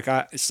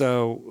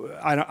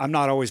 I'm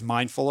not always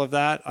mindful of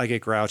that. I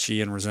get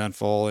grouchy and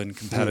resentful and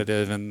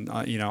competitive and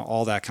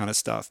all that kind of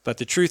stuff. But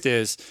the truth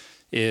is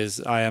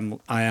I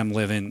am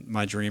living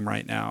my dream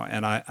right now,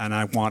 and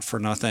I want for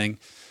nothing.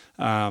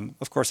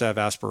 Of course, I have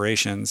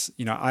aspirations.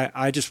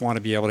 I just want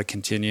to be able to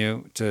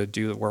continue to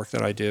do the work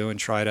that I do and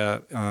try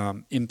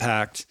to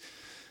impact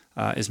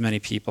as many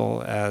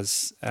people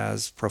as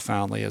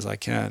profoundly as I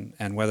can.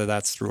 And whether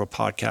that's through a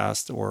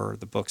podcast or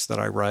the books that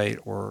I write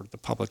or the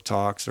public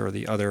talks or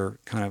the other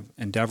kind of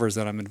endeavors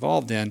that I'm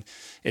involved in,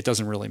 it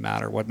doesn't really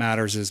matter. What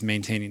matters is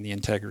maintaining the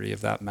integrity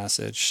of that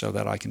message so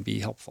that I can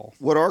be helpful.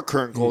 What are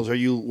current goals? Are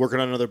you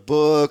working on another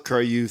book?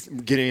 Are you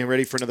getting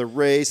ready for another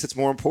race that's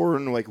more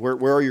important? Like,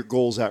 where are your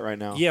goals at right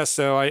now? Yeah,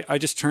 so I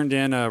just turned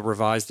in a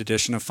revised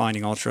edition of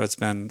Finding Ultra. It's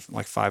been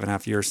like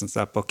 5.5 years since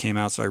that book came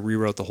out, so I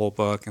rewrote the whole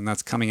book, and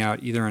that's coming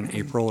out either in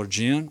April or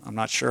June. I'm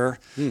not sure.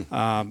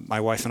 My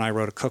wife and I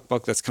wrote a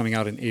cookbook that's coming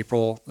out in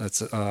April.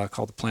 That's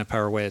called The Plant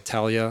Power Way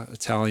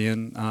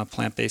Italian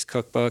plant-based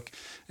cookbook.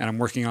 And I'm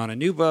working on a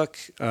new book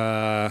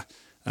that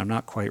I'm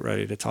not quite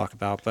ready to talk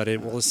about, but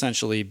it will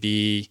essentially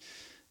be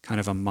kind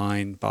of a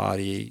mind,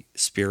 body,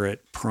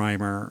 spirit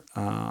primer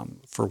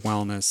for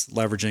wellness,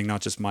 leveraging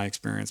not just my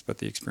experience, but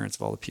the experience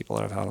of all the people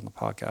that I've had on the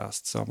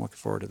podcast. So I'm looking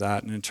forward to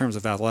that. And in terms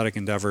of athletic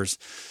endeavors,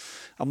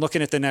 I'm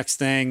looking at the next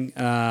thing.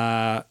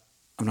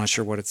 I'm not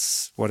sure what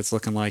it's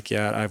looking like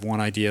yet. I have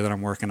one idea that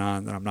I'm working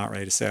on that I'm not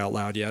ready to say out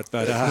loud yet,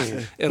 but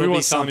it'll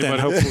be something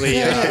hopefully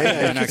in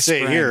the next say it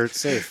spring. here. It's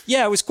safe.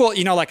 Yeah, it was cool.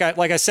 Like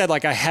I said,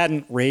 I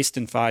hadn't raced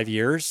in 5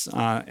 years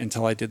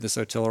until I did this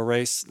Otillo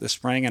race this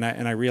spring, and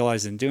I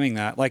realized in doing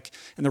that,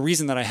 and the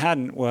reason that I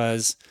hadn't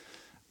was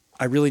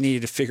I really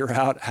needed to figure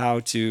out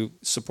how to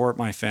support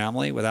my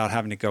family without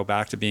having to go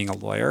back to being a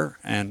lawyer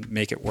and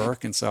make it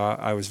work. And so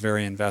I was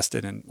very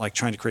invested in like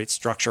trying to create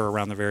structure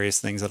around the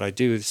various things that I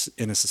do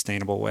in a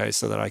sustainable way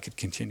so that I could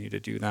continue to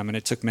do them. And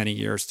it took many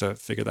years to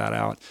figure that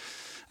out.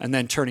 And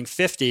then turning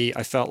 50,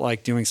 I felt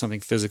like doing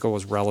something physical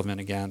was relevant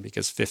again,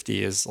 because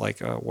 50 is like,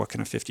 what can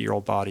a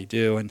 50-year-old body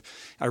do? And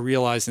I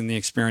realized in the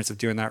experience of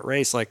doing that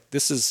race, like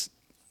this is,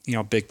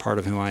 a big part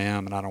of who I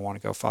am, and I don't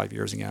want to go 5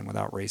 years again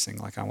without racing.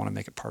 Like I want to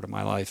make it part of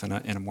my life in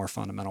a more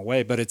fundamental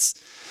way. But it's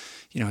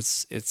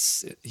as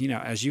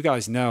you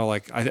guys know,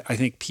 like I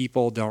think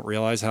people don't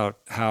realize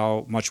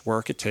how much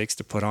work it takes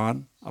to put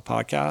on a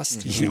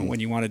podcast. Mm-hmm.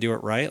 When you want to do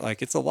it right,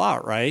 like it's a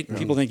lot, right? Yeah.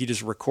 People think you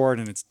just record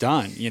and it's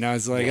done.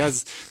 It's like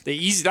that's the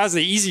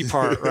easy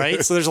part,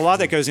 right? So there's a lot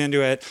that goes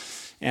into it.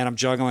 And I'm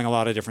juggling a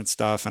lot of different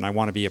stuff, and I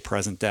want to be a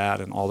present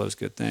dad and all those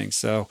good things.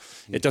 So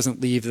it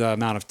doesn't leave the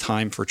amount of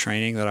time for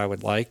training that I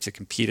would like to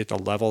compete at the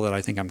level that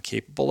I think I'm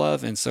capable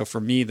of. And so for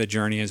me, the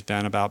journey has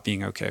been about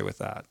being okay with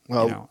that.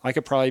 Well, I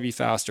could probably be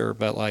faster,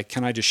 but like,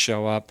 can I just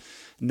show up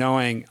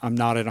knowing I'm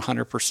not at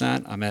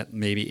 100%, I'm at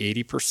maybe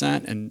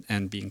 80%,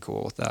 and being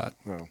cool with that.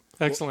 Well,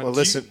 excellent. Well,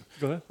 listen.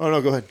 Go ahead. Oh,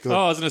 no, go ahead.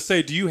 I was going to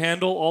say, do you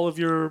handle all of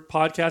your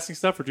podcasting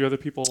stuff, or do other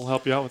people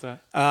help you out with that?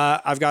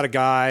 I've got a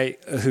guy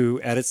who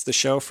edits the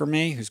show for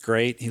me, who's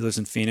great. He lives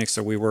in Phoenix,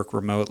 so we work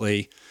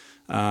remotely.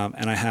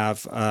 And I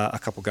have a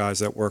couple guys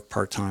that work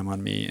part-time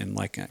on me in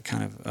like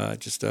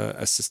just a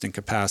assistant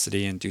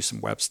capacity and do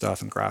some web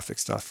stuff and graphic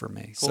stuff for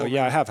me. Cool. So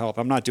yeah, I have help.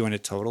 I'm not doing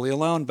it totally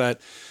alone, but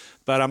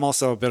I'm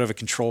also a bit of a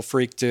control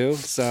freak too.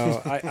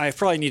 So I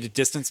probably need to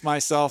distance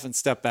myself and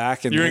step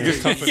back. And you're in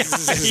good company.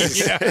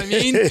 You know what I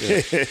mean?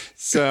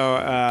 So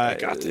I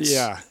got this.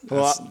 Yeah.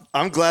 Well,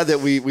 I'm glad that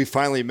we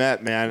finally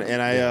met, man.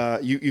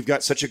 And you've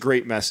got such a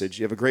great message.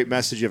 You have a great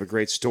message. You have a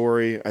great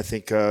story. I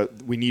think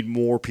we need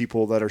more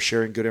people that are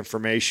sharing good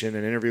information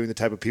and interviewing the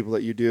type of people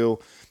that you do.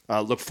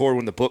 Look forward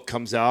when the book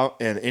comes out,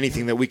 and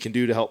anything that we can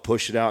do to help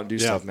push it out and do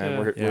stuff, man.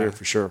 We're here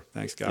for sure.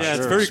 Thanks, guys. Yeah,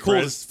 it's very cool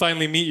to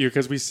finally meet you,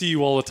 because we see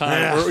you all the time.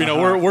 Yeah.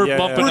 We're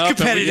bumping up. We're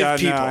competitive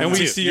people, and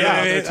we see you too,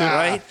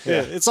 right?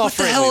 Yeah. It's all. What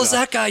the hell is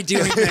that guy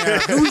doing there?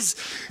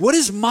 What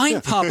is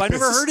Mind Pump? I've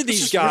never heard of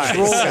these guys.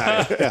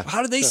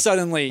 How did they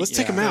suddenly? Let's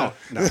take them out.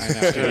 No,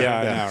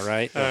 I know,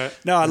 right?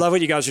 No, I love what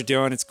you guys are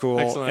doing. It's cool,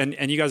 excellent.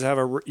 and you guys have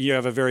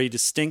a very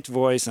distinct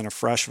voice and a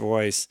fresh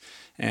voice.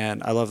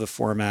 And I love the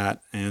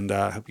format, and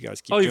I hope you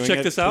guys keep doing it. Oh, you've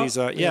checked this out? Please,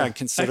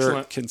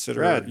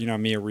 consider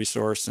me a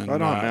resource, and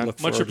look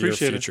forward to your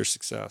future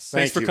success.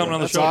 Thanks for coming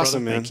on the show,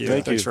 awesome, brother.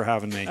 man. Thanks for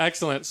having me.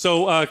 Excellent.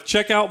 So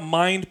check out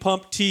Mind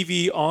Pump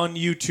TV on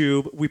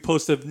YouTube. We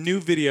post a new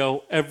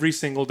video every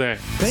single day.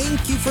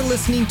 Thank you for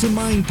listening to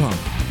Mind Pump.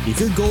 If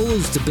your goal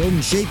is to build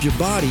and shape your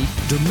body,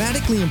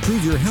 dramatically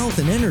improve your health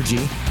and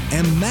energy,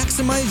 and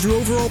maximize your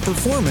overall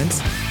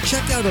performance,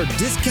 check out our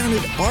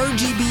discounted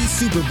RGB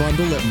Super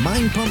Bundle at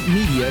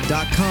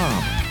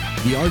mindpumpmedia.com.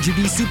 The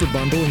RGB Super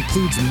Bundle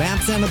includes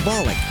MAPS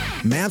Anabolic,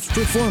 MAPS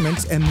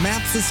Performance, and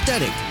MAPS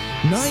Aesthetic.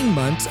 9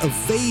 months of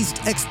phased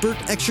expert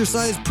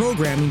exercise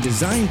programming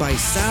designed by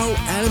Sal,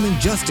 Adam, and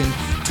Justin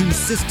to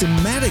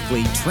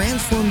systematically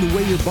transform the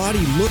way your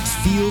body looks,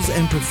 feels,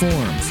 and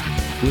performs.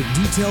 With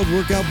detailed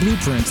workout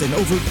blueprints and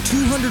over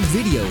 200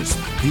 videos,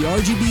 the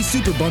RGB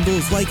Super Bundle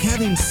is like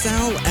having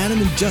Sal,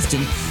 Adam, and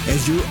Justin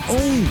as your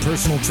own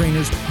personal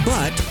trainers,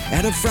 but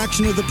at a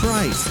fraction of the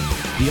price.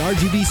 The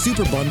RGB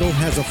Super Bundle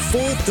has a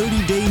full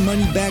 30-day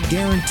money-back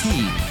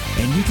guarantee,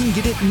 and you can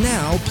get it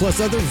now, plus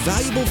other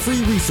valuable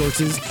free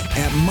resources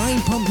at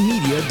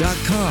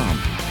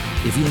mindpumpmedia.com.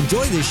 If you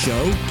enjoy this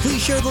show,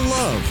 please share the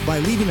love by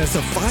leaving us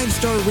a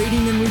 5-star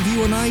rating and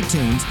review on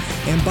iTunes,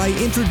 and by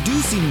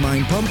introducing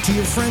Mind Pump to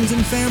your friends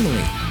and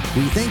family.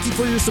 We thank you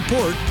for your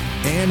support,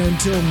 and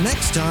until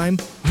next time,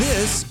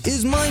 this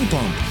is Mind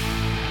Pump.